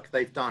of work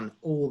they've done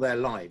all their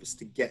lives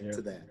to get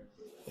to there.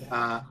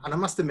 And I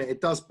must admit, it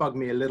does bug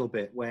me a little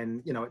bit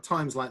when, at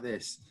times like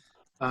this,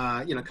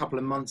 a couple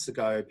of months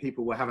ago,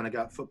 people were having a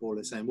go at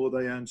footballers saying, well,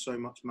 they earn so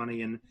much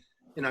money. And,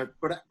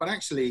 but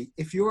actually,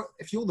 if you're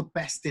the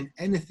best in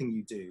anything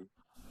you do,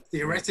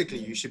 theoretically,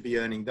 you should be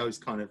earning those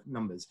kind of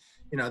numbers.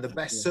 The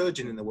best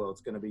surgeon in the world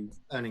is going to be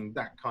earning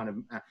that kind of,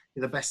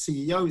 the best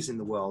CEOs in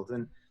the world.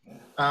 And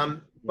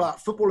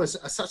but footballers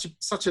are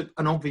such an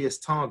obvious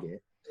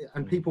target,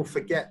 and people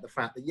forget the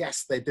fact that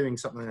yes, they're doing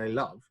something they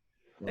love,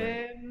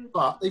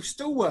 but they've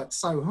still worked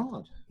so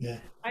hard. Yeah,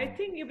 I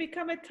think you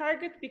become a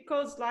target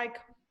because, like,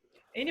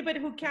 anybody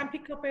who can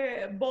pick up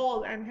a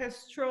ball and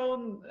has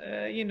thrown,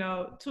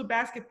 2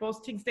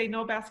 basketballs thinks they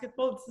know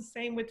basketball. It's the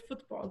same with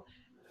football.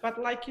 But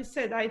like you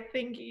said, I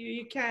think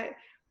you can,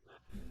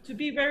 to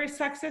be very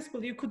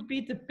successful, you could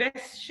be the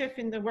best chef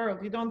in the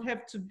world. You don't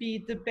have to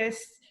be the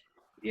best,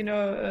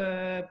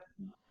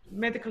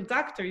 medical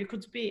doctor. You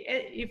could be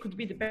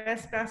the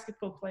best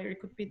basketball player. You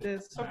could be the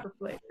soccer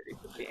player. You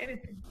could be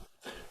anything.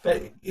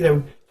 But,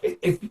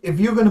 if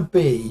you're going to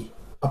be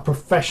a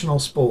professional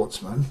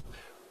sportsman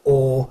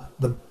or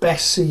the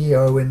best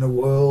CEO in the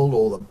world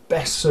or the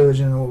best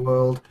surgeon in the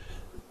world,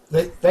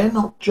 they're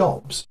not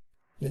jobs.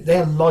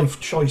 They're life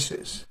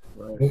choices.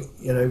 Right.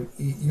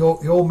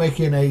 You're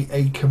making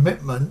a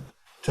commitment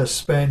to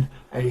spend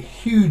a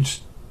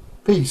huge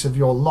piece of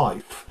your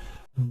life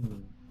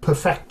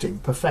perfecting,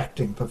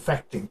 practicing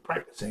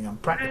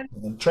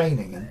and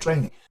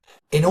training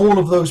in all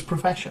of those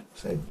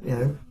professions.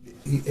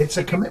 It's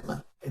a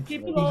commitment.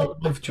 People all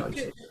life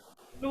choices.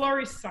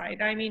 Glory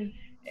side. I mean,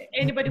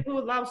 anybody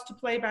who loves to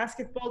play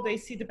basketball, they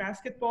see the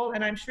basketball,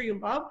 and I'm sure you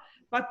love.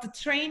 But the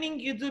training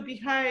you do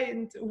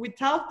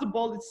without the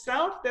ball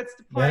itself, that's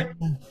the part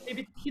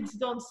maybe the kids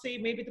don't see,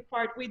 maybe the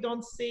part we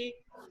don't see.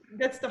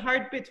 That's the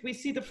hard bit. We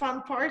see the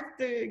fun part,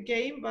 the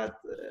game, but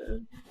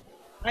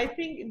I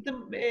think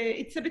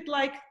it's a bit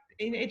like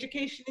in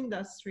education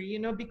industry,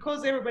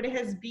 because everybody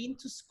has been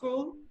to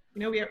school,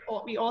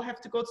 we all have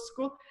to go to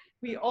school.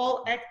 We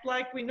all act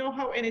like we know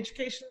how an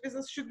education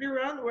business should be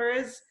run,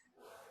 whereas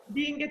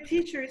being a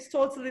teacher is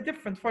totally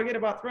different. Forget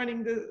about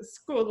running the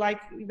school. Like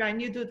when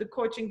you do the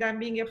coaching, then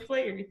being a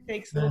player, it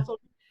takes a lot of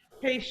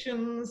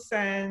patience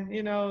and,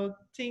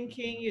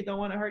 thinking. You don't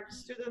want to hurt the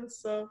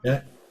students. So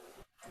a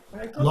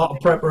lot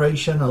of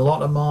preparation, a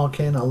lot of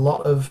marking, a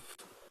lot of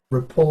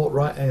report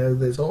writing.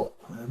 There's a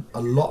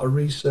lot of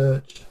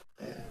research.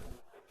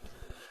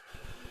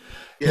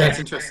 Yeah, it's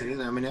interesting,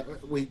 isn't it? I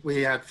mean,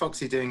 we had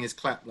Foxy doing his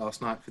clap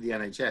last night for the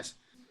NHS,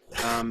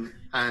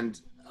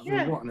 and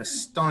what an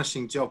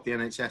astonishing job the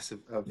NHS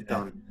have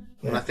done.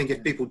 And I think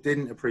if people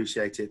didn't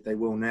appreciate it, they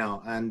will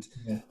now. And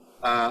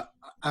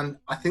And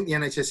I think the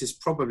NHS is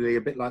probably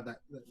a bit like that,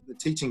 the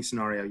teaching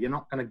scenario. You're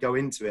not going to go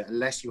into it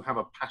unless you have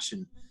a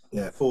passion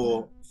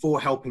for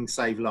helping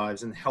save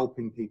lives and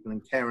helping people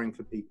and caring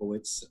for people.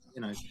 It's,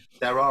 you know,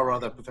 there are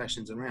other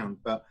professions around,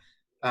 but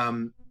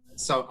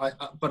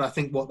but I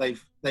think what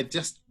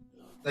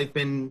they've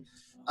been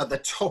at the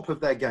top of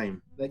their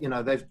game. That, you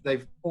know,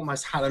 they've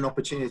almost had an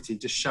opportunity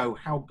to show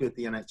how good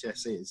the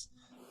NHS is,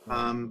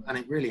 and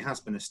it really has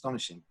been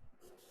astonishing.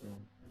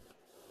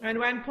 And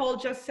when Paul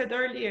just said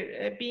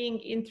earlier, being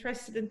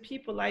interested in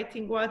people, I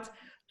think what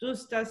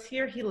Deuce does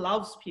here, he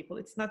loves people.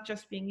 It's not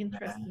just being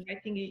interested. I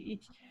think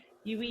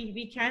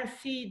we can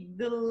see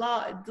the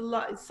love.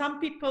 Some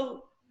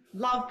people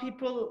love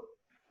people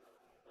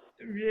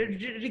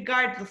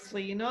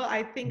regardlessly, you know.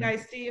 I think I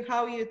see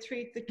how you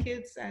treat the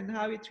kids and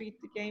how you treat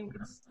the game.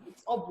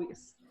 It's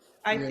obvious.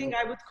 I think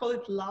I would call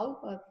it love,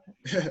 but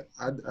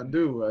I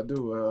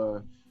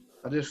do.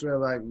 I just feel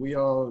like we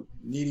all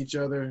need each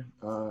other.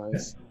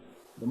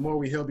 The more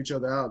we help each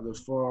other out,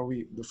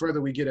 the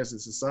further we get as a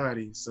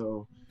society.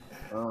 So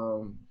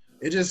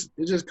it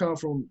just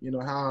comes from, you know,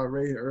 how I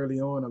raised early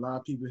on. A lot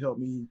of people helped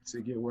me to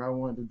get where I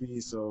wanted to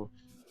be. So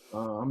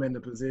I'm in the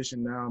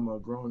position now. I'm a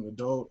grown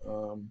adult.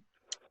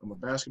 I'm a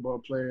basketball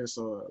player,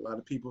 so a lot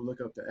of people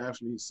look up to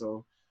athletes.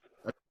 So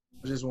I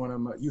just want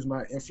to use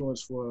my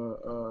influence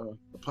for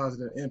a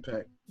positive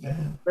impact,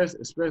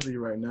 especially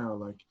right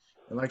now.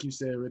 Like you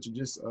said, Richard,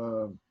 just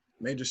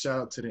major shout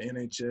out to the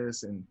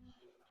NHS and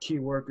key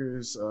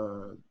workers.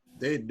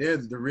 They're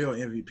the real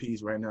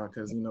MVPs right now,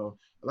 because, you know,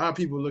 a lot of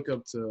people look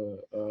up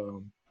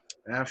to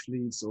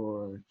athletes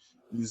or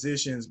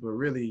musicians, but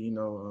really, you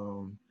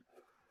know,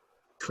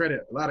 a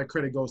lot of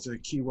credit goes to the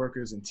key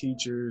workers and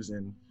teachers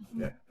and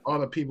all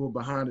the people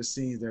behind the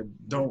scenes that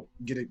don't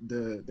get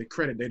the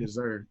credit they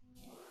deserve.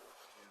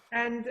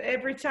 And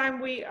every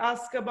time we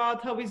ask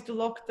about how is the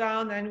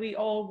lockdown, and we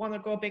all want to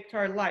go back to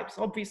our lives.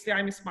 Obviously,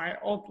 I miss my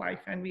old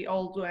life, and we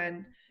all do,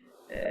 and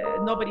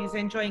nobody's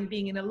enjoying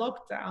being in a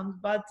lockdown.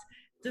 But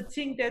the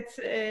thing that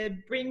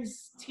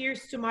brings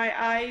tears to my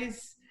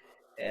eyes,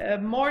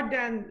 more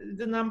than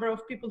the number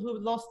of people who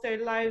lost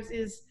their lives,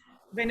 is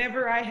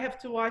whenever I have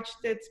to watch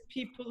that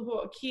people who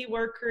are key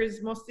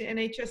workers, mostly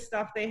NHS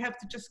staff, they have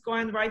to just go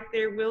and write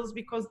their wills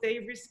because they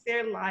risk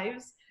their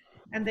lives,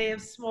 and they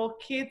have small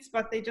kids,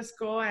 but they just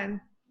go and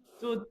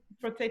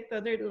protect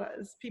other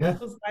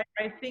people's life.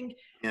 I think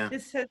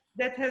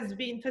that has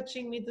been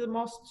touching me the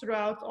most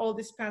throughout all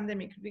this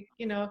pandemic.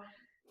 You know,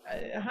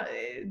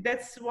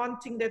 that's one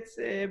thing that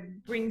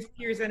brings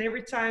tears. And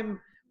every time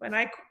when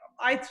I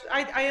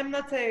am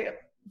not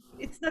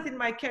it's not in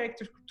my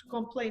character to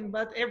complain,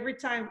 but every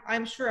time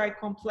I'm sure I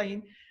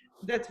complain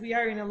that we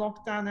are in a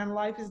lockdown and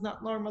life is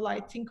not normal, I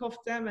think of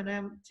them and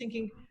I'm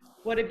thinking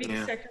what a big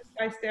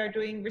sacrifice they are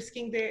doing,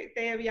 risking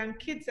they have young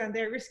kids and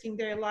they're risking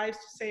their lives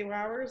to save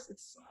ours.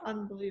 It's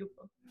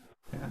unbelievable.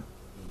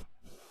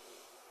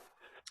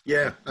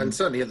 Yeah, and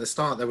certainly at the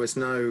start there was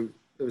no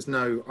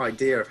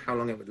idea of how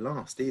long it would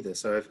last either.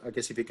 So I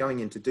guess if you're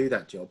going in to do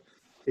that job,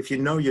 if you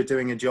know you're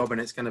doing a job and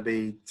it's going to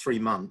be 3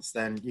 months,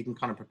 then you can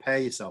kind of prepare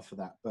yourself for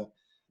that. But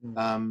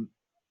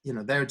you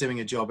know, they're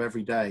doing a job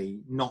every day,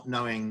 not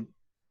knowing,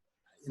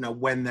 you know,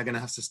 when they're going to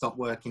have to stop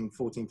working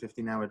 14,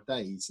 15-hour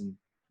days. And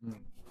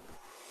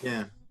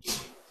yeah,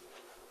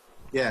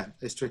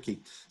 it's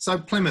tricky. So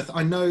Plymouth,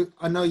 I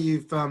know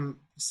you've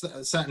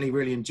certainly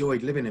really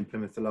enjoyed living in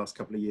Plymouth the last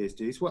couple of years,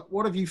 Deuce.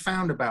 What have you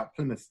found about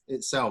Plymouth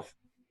itself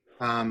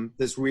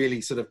that's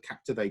really sort of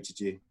captivated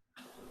you?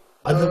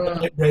 I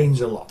think it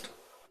rains a lot.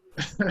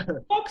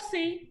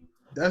 Foxy.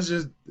 That's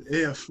just,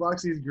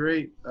 Foxy's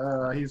great.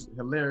 He's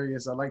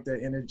hilarious. I like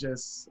that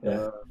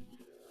NHS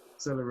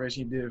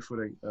celebration he did for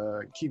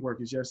the key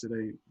workers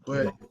yesterday.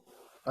 But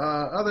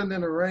other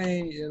than the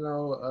rain, you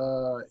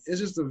know, it's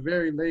just a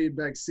very laid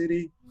back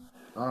city.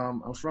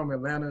 I'm from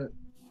Atlanta.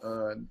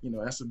 You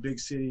know, that's a big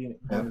city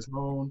on its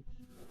own.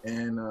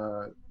 And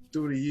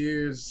through the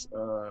years,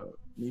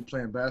 me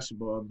playing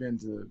basketball, I've been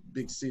to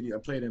big city. I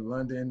played in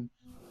London.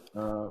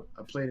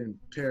 I played in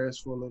Paris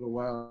for a little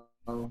while.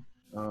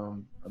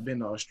 I've been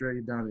to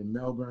Australia, down in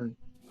Melbourne,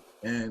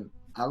 and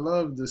I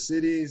love the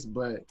cities,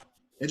 but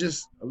it's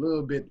just a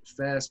little bit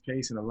fast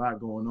paced and a lot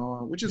going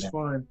on, which is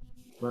fun.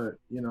 But,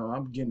 you know,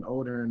 I'm getting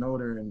older and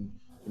older, and,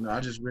 you know, I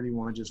just really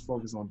want to just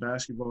focus on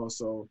basketball.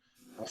 So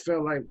I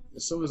felt like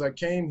as soon as I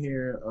came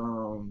here,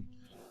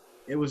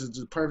 it was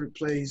the perfect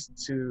place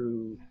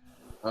to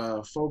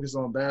focus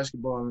on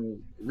basketball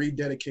and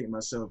rededicate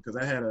myself, because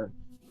I had a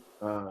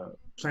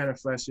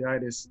plantar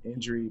fasciitis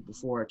injury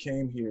before I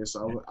came here,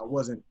 so I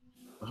wasn't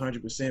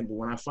 100%. But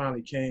when I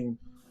finally came,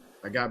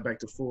 I got back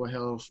to full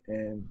health,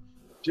 and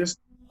just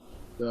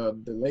the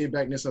laid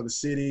backness of the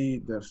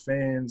city, the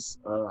fans.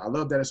 I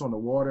love that it's on the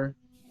water.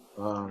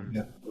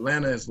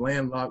 Atlanta is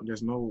landlocked.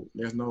 There's no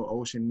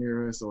ocean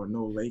near us or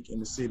no lake in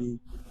the city,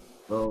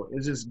 so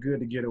it's just good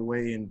to get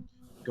away and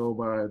go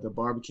by the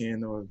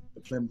Barbican or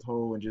the Plymouth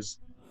Hole and just,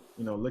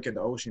 you know, look at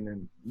the ocean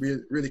and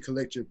really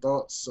collect your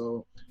thoughts.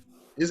 So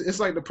it's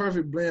like the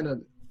perfect blend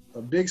of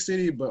a big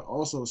city, but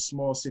also a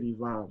small city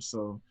vibe.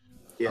 So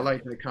I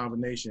like that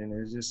combination.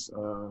 It's just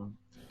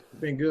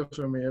been good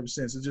for me ever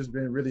since. It's just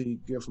been really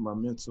good for my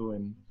mental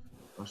and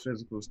my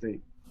physical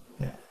state.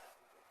 Yeah.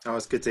 Oh,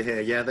 it's good to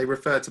hear. Yeah, they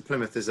refer to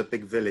Plymouth as a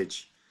big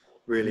village,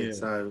 really. Yeah.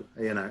 So,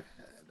 you know,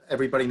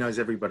 everybody knows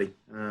everybody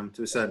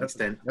to a certain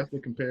extent. That's the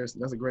comparison.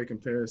 That's a great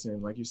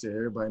comparison. Like you said,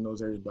 everybody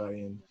knows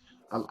everybody. And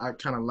I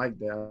kind of like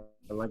that.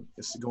 I like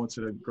going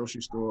to the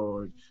grocery store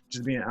or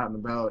just being out and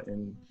about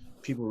and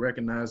people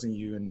recognizing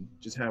you and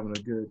just having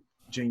a good,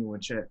 genuine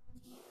chat.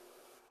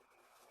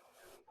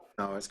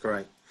 Oh, that's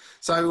great.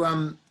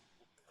 So,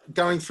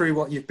 going through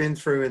what you've been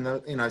through in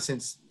the, you know,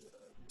 since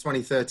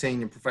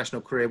 2013 in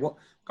professional career, what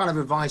kind of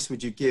advice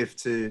would you give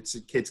to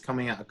kids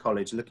coming out of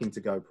college looking to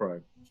go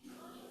pro?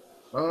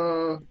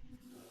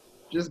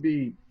 Just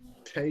be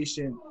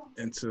patient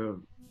and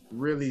to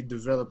really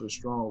develop a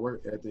strong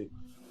work ethic,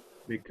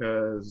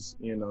 because,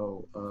 you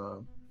know,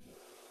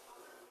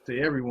 to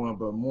everyone,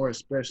 but more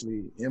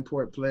especially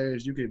import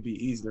players, you could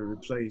be easy to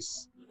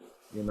replace,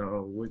 you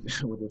know,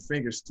 with a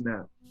finger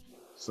snap.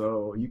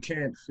 So you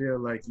can't feel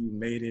like you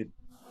made it,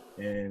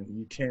 and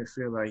you can't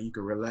feel like you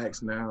can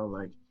relax now.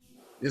 Like,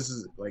 this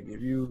is like,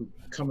 if you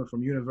coming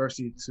from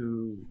university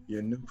to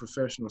your new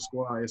professional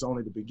squad, it's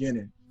only the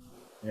beginning,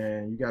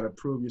 and you got to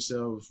prove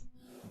yourself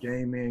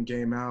game in,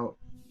 game out.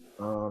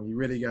 You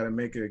really got to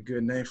make a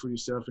good name for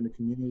yourself in the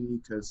community,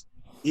 because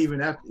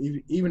even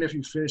if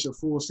you finish a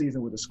full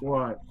season with the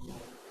squad,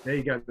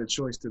 they got the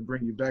choice to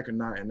bring you back or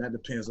not, and that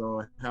depends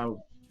on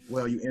how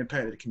well you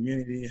impacted the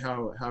community,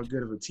 how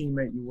good of a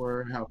teammate you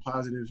were, how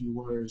positive you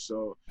were.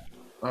 So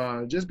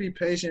just be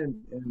patient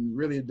and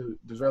really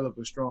develop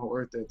a strong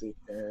work ethic,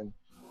 and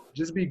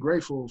just be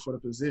grateful for the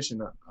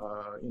position.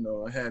 You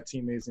know, I had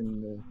teammates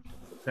in the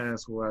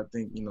past who I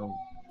think, you know,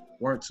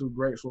 weren't too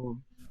grateful,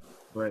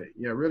 but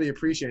yeah, really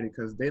appreciate it,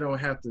 because they don't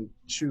have to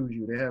choose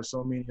you. They have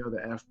so many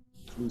other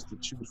athletes to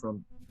choose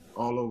from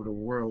all over the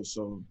world.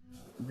 So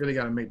you really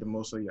got to make the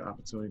most of your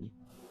opportunity.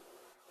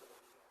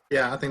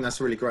 Yeah, I think that's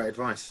really great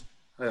advice.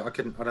 I don't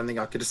think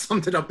I could have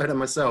summed it up better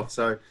myself.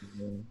 So,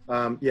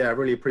 yeah, I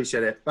really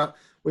appreciate it. But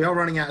we are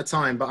running out of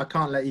time, but I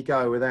can't let you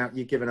go without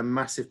you giving a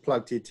massive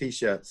plug to your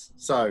t-shirts.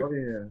 So,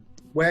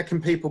 where can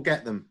people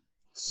get them?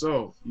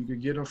 So you can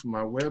get them from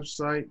my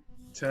website,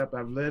 TAP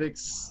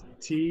Athletics,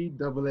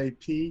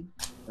 TAAP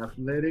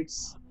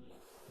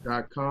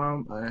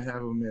Athletics.com. I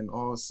have them in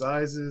all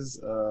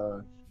sizes.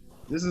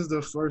 This is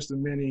the first of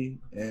many,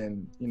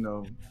 and, you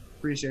know,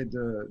 appreciate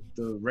the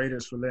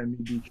Raiders for letting me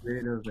be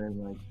creative and,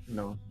 like, you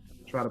know,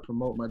 try to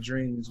promote my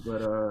dreams.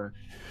 But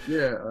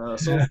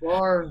so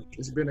far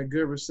it's been a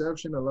good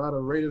reception. A lot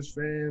of Raiders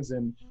fans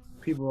and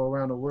people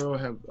around the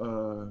world have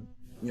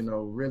you know,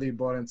 really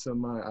bought into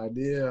my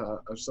idea.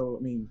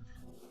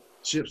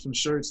 Shipped some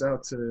shirts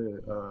out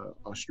to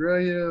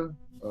Australia,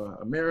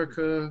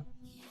 America,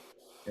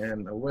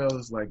 and well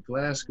as like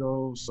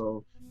Glasgow.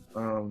 So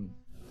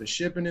the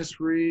shipping is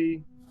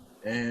free,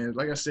 and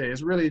like I said,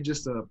 it's really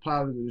just a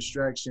positive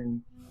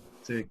distraction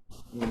to,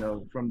 you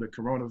know, from the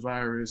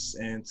coronavirus,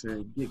 and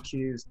to get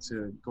kids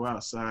to go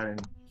outside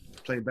and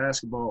play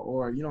basketball.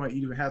 Or you don't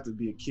even have to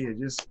be a kid.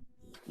 Just,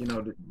 you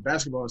know,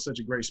 basketball is such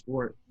a great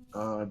sport.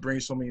 It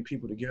brings so many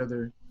people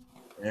together,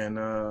 and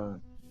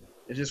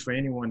it's just for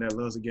anyone that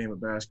loves the game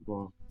of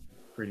basketball,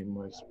 pretty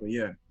much. But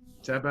yeah,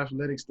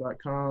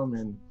 tapathletics.com,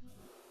 and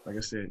like I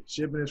said,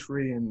 shipping is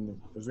free and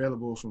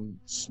available from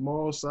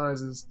small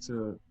sizes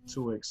to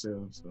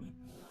 2XL. So.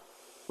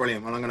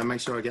 Brilliant. Well, I'm going to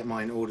make sure I get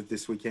mine ordered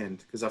this weekend,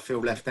 because I feel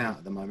left out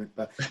at the moment.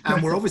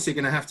 And we're obviously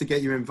going to have to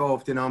get you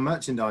involved in our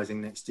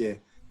merchandising next year,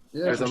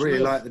 because I really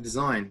like the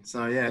design.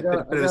 So yeah,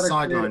 a bit of a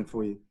sideline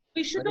for you.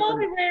 We should all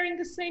be wearing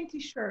the same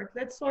t-shirt.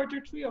 Let's order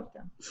 3 of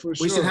them. For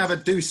sure. We should have a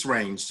Deuce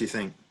range, do you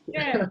think?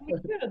 Yeah, we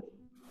should.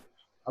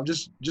 I'm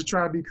just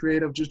trying to be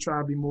creative, just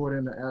trying to be more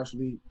than an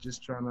athlete,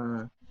 just trying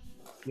to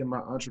get my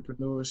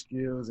entrepreneur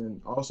skills,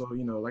 and also,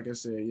 you know, like I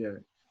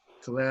said,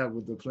 collab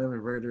with the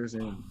Plymouth Raiders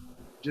and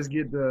just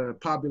get the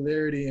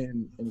popularity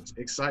and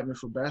excitement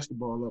for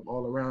basketball up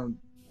all around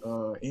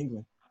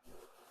England.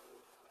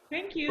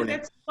 Thank you.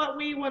 Brilliant. That's what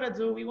we want to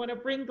do. We want to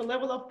bring the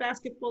level of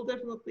basketball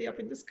definitely up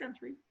in this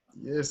country.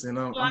 Yes, and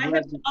so I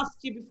have to ask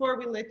you before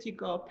we let you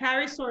go,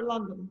 Paris or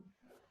London?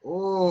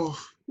 Oh,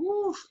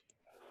 whew.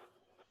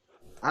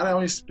 I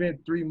only spent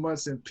 3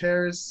 months in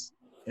Paris,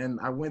 and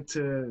I went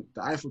to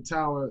the Eiffel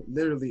Tower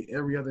literally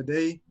every other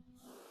day,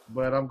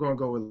 but I'm going to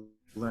go with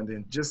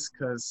London just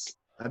because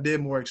I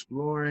did more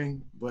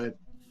exploring. But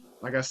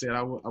like I said,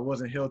 I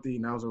wasn't healthy,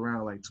 and I was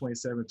around like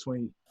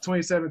 2017,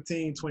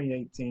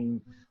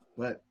 2018,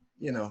 but,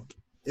 you know,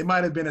 it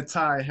might have been a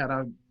tie had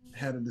I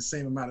had the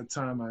same amount of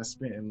time I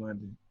spent in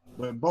London.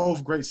 But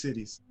both great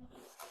cities.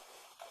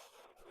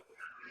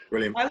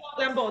 Brilliant. I love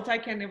them both. I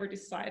can never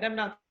decide. I'm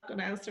not going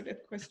to answer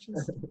that question.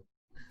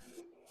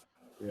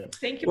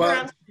 Thank you for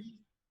answering.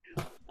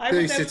 I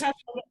would have passed on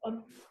that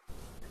one.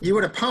 You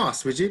would have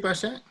passed, would you,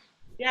 Rashad?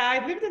 Yeah,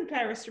 I lived in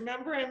Paris,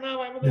 remember? And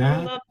now I'm living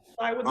in London. So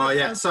I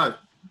would So,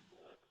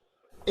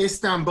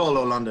 Istanbul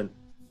or London?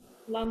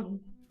 London.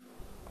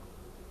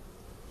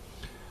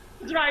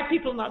 drive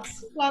people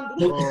nuts.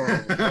 London.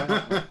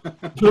 Oh,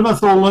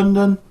 Plymouth or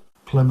London?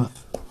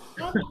 Plymouth.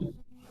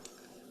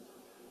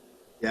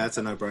 Yeah, that's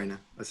a no-brainer.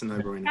 That's a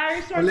no-brainer.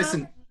 Paris or Well,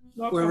 listen,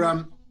 not?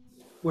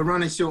 we're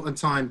running short on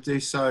time,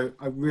 Deuce. So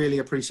I really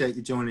appreciate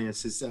you joining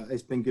us.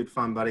 It's been good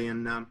fun, buddy.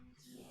 And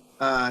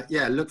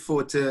yeah, look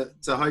forward to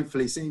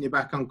hopefully seeing you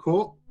back on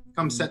court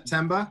come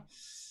September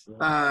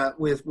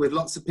with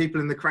lots of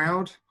people in the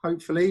crowd.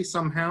 Hopefully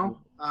somehow.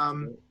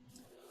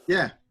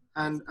 Yeah,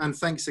 and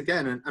thanks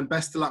again, and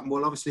best of luck. And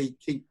we'll obviously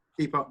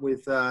keep up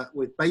with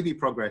baby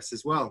progress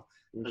as well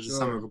as the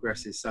summer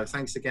progresses. So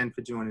thanks again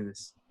for joining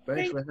us.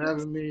 Thanks for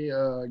having me.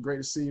 Great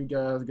to see you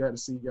guys. Glad to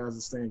see you guys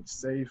are staying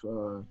safe.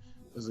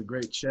 It was a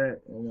great chat.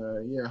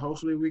 And yeah,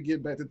 hopefully we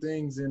get back to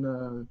things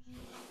in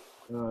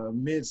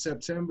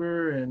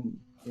mid-September and,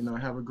 you know,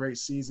 have a great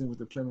season with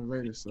the Plymouth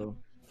Raiders. So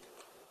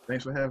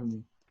thanks for having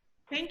me.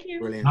 Thank you.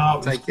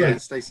 Brilliant. Take care.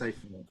 Stay safe.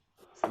 See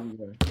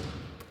you guys.